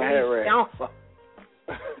W. Johnson.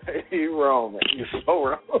 You wrong, man. You're so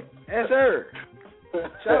wrong. Yes, sir.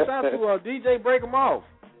 Shouts out to DJ Break 'em Off.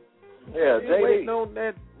 Yeah, JD. Waiting on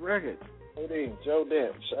that record. JD, Joe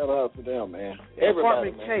Dent. Shout out to them, man. Everybody,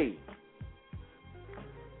 Apartment K.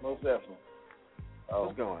 Most definitely. Oh.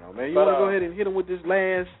 What's going on, man? You want to go ahead and hit him with this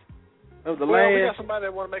last of the last? We got somebody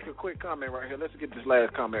that want to make a quick comment right here. Let's get this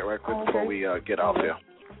last comment right quick before we get off here.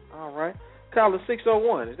 All right. Caller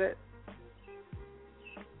 601, is that?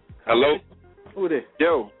 Hello? Who it is?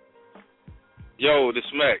 Yo, the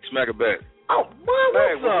Smack a bet. Oh, boy,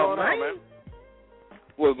 what's up, man?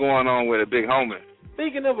 What's going on with it, big homie?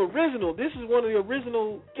 Speaking of original, this is one of the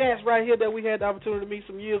original cats right here that we had the opportunity to meet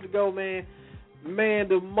some years ago, man. Man,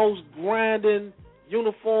 the most grinding,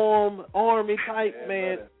 uniform, army type,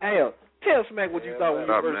 man. Al, tell Smack what you thought when you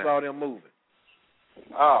first saw them moving.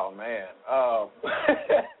 Oh, man. I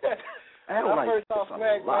when I first saw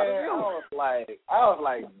Smack, man, I was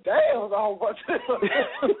like, damn, it was a whole bunch of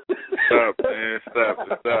Stop, man.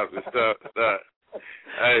 Stop.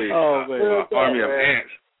 Hey, army of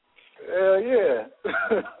ants. Yeah.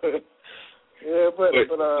 Yeah, but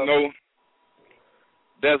you know,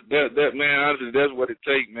 that man, honestly, that's what it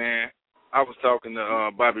takes, man. I was talking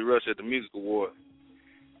to Bobby Rush at the Music Awards,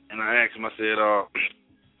 and I asked him, I said,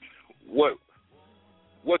 what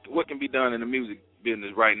can be done in the music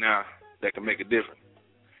business right now that can make a difference?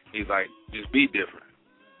 He's like, just be different.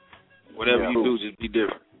 Whatever you do, just be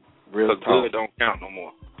different. Because good don't count no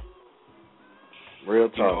more. Real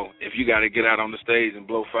talk. You know, if you got to get out on the stage and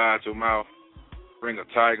blow fire to your mouth, bring a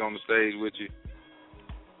tiger on the stage with you,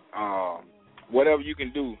 whatever you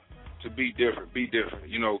can do to be different, be different.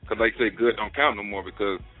 You know, because like I say, good don't count no more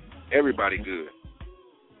because everybody good.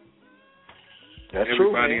 That's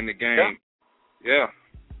everybody true, in the game. Yeah.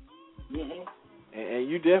 Mm-hmm. And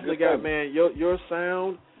you definitely got, man, your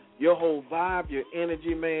sound, your whole vibe, your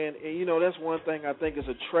energy, man. And, you know, that's one thing I think is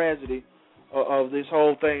a tragedy of this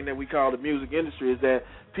whole thing that we call the music industry is that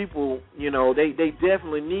people, you know, they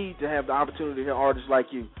definitely need to have the opportunity to hear artists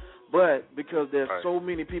like you. But because there's so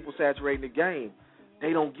many people saturating the game,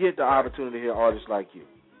 they don't get the opportunity to hear artists like you.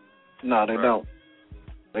 No, they don't.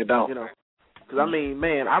 They don't. You know, because, I mean,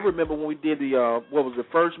 man, I remember when we did the, what was the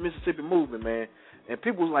first Mississippi movement, man, and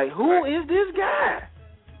people was like, who is this guy?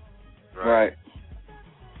 Right.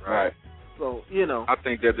 So, you know. I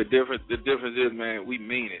think that the difference is, man, we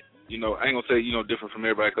mean it. You know, I ain't going to say, you know, different from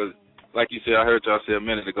everybody because, like you said, I heard y'all say a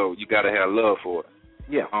minute ago, you got to have love for it.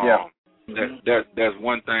 Yeah. That's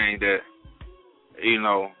one thing that, you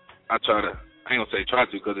know, I ain't going to say try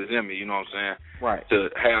to because it's in me, you know what I'm saying? Right. To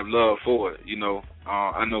have love for it, you know.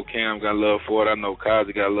 I know Cam got love for it. I know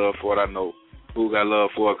Kazi got love for it. I know Boo got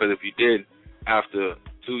love for it because if you didn't, after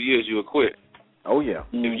 2 years, you'll quit. Oh, yeah.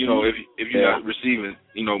 If you know, if you're not receiving,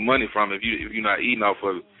 you know, money from it, if you're not eating off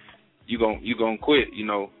of it, you gonna quit, you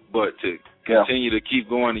know. But to continue to keep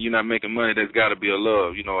going and you're not making money, there's got to be a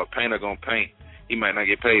love. You know, a painter gonna paint. He might not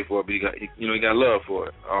get paid for it, but he got love for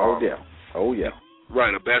it. Oh yeah.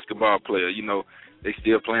 Right, a basketball player. You know, they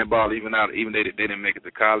still playing ball even they didn't make it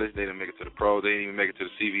to college, they didn't make it to the pros, they didn't even make it to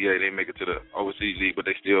the CBA, they didn't make it to the overseas league, but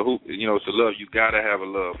they still hoop. You know, it's a love. You gotta have a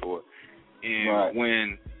love for it. And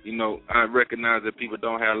when, you know, I recognize that people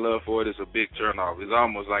don't have love for it, it's a big turnoff. It's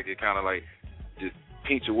almost like it kind of like just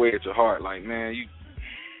pinch away at your heart. Like, man, you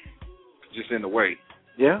just in the way.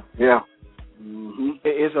 Yeah. Mm-hmm.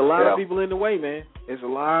 It's a lot of people in the way, man. It's a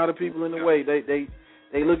lot of people in the way. They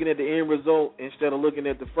looking at the end result instead of looking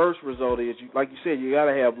at the first result. Is like you said, you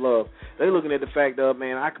gotta have love. They looking at the fact of,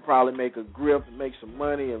 man, I could probably make a grip and make some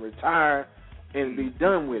money and retire and be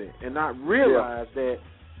done with it, and not realize that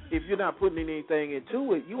if you're not putting anything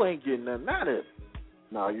into it, you ain't getting nothing out of it.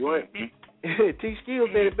 No, you ain't. T. Skills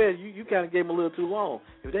said it best. You kind of gave them a little too long.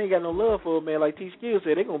 If they ain't got no love for it, man, like T. Skills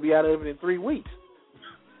said, they're going to be out of it in 3 weeks.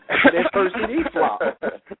 That first CD flop.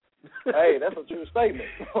 Hey, that's a true statement.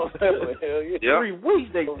 Hell yeah. 3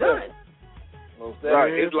 weeks, they done.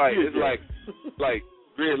 Right, it's like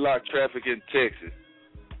gridlock traffic in Texas.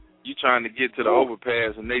 You trying to get to the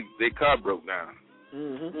overpass and they car broke down.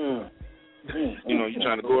 Mm-hmm. You know, you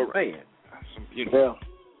trying to go around. You know.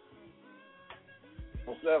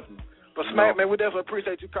 Most definitely. But Smack, man, we definitely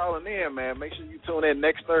appreciate you calling in, man. Make sure you tune in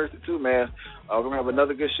next Thursday too, man. We're gonna have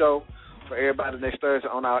another good show for everybody next Thursday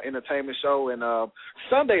on our entertainment show, and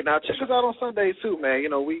Sunday. Now check us out on Sundays too, man.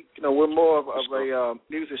 We're more of a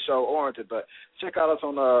music show oriented, but check out us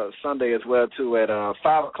on Sunday as well too at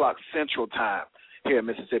 5:00 Central Time here in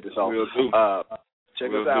Mississippi. So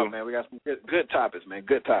check us out, man. We got some good topics, man.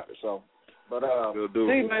 Good topics. So, but man, we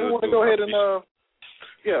want to go ahead and All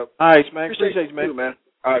right, Smack. Appreciate you, man. Too, man.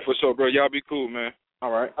 All right, for sure, bro. Y'all be cool, man.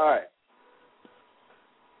 All right.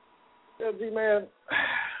 Yeah, G, man.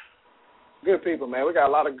 Good people, man. We got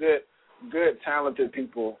a lot of good, talented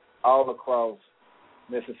people all across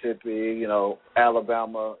Mississippi, you know,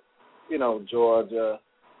 Alabama, you know, Georgia.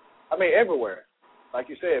 I mean, everywhere. Like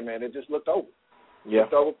you said, man, it just looked over. Yeah.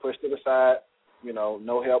 Looked over, pushed to the side. You know,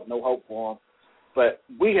 no help, no hope for them. But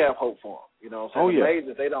we have hope for them. You know, so the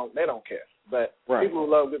majors, they don't care. But people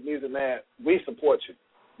who love good music, man, we support you.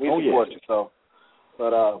 We support you. So,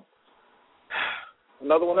 but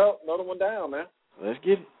another one up, another one down, man. Let's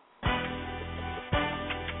get it.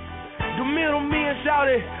 The middleman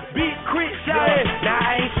shouted, beat Crit shouted. Now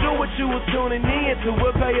I ain't sure what you was tuning in to,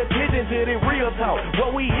 but pay attention to the real talk.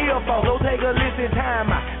 What we here for, so take a listen,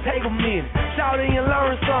 time out, take a minute. Shout it and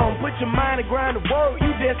learn some, put your mind to grind the work,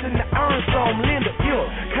 you destined to earn some. Linda,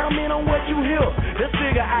 comment on what you hear. Let's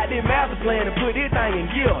figure out this master plan and put this thing in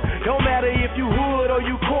gear. Don't matter if you hood or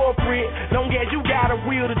you corporate, long as you got a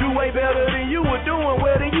will to do way better than you were doing,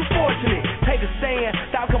 well then you fortunate. Take a stand,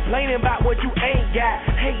 stop complaining about what you ain't got,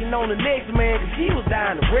 hating on the next man, cause he was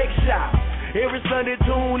down the wreck shop. Every Sunday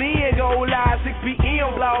tune in, go live 6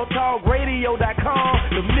 p.m. blogtalkradio.com.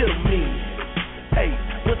 The middleman, hey,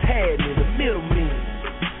 what's happening? The middleman,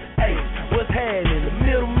 hey, what's happening? The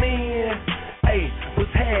middleman, hey,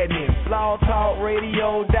 what's happening?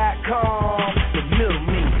 blogtalkradio.com. The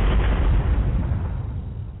middleman.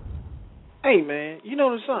 Hey man, you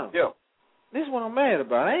know the song? Yeah. This is what I'm mad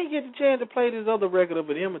about. I ain't get the chance to play this other record of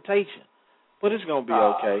an Imitation, but it's gonna be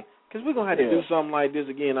okay. Because we're going to have to do something like this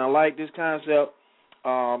again. I like this concept.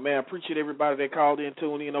 Man, I appreciate everybody that called in,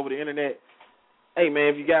 tuned in over the internet. Hey,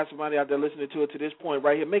 man, if you got somebody out there listening to it to this point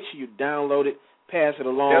right here, make sure you download it, pass it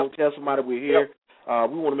along, tell somebody we're here.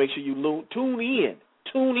 We want to make sure you tune in.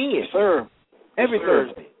 Tune in. Yes, sir. Every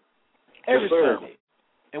Thursday. Every sir. Sunday.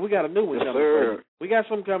 And we got a new one coming for you. We got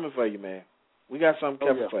something coming for you, man. We got something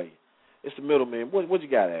coming for you. It's the middleman. What you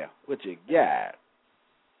got, Al? What you got?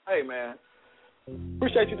 Hey, man.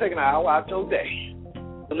 Appreciate you taking an hour out your day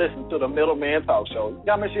to listen to the Middleman Talk Show.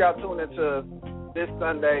 Y'all make sure y'all tune into this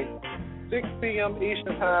Sunday, 6 p.m.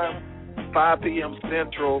 Eastern Time, 5 p.m.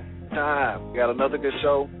 Central Time. We got another good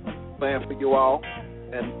show planned for you all.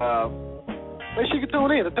 And make sure you can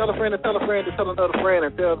tune in and tell a friend and tell a friend to tell another friend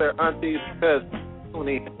and tell their aunties because tune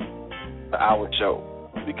in to our show.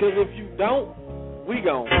 Because if you don't, we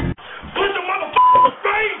gon' put the motherfucker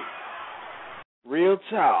straight. Real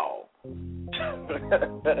talk.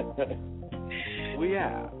 We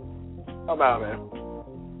out. I'm out, man.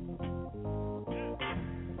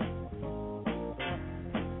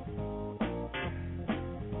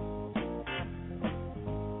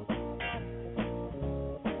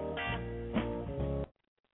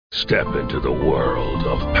 Step into the world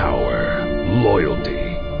of power, loyalty,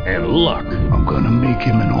 and luck. I'm gonna make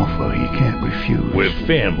him an offer he can't refuse. With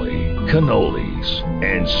family, cannolis,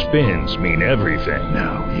 and spins mean everything.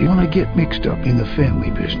 Now, you wanna get mixed up in the family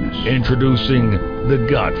business. Introducing The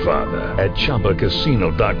Godfather at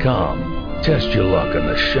ChumbaCasino.com. Test your luck in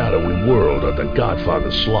the shadowy world of The Godfather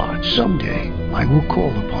slot. Someday, I will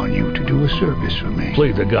call upon you to do a service for me.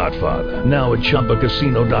 Play The Godfather, now at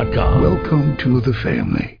ChumbaCasino.com. Welcome to the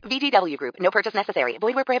family. VGW Group. No purchase necessary.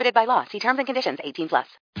 Void where prohibited by law. See terms and conditions. 18+.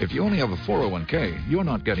 If you only have a 401k, you're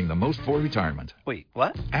not getting the most for retirement. Wait,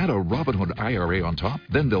 what? Add a Robinhood IRA on top,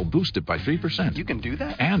 then they'll boost it by 3%. You can do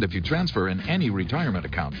that? And if you transfer in any retirement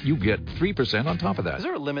account, you get 3% on top of that. Is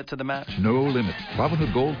there a limit to the match? No limit.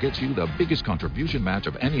 Robinhood Gold gets you the biggest contribution match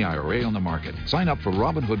of any IRA on the market. Sign up for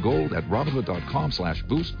Robinhood Gold at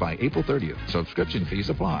Robinhood.com/boost by April 30th. Subscription fees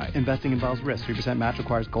apply. Investing involves risk. 3% match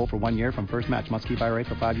requires gold for 1 year from first match. Must keep IRA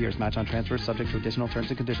for 5 years. Match on transfers subject to additional terms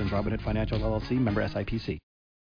and conditions. Robinhood Financial LLC. Member SIPC.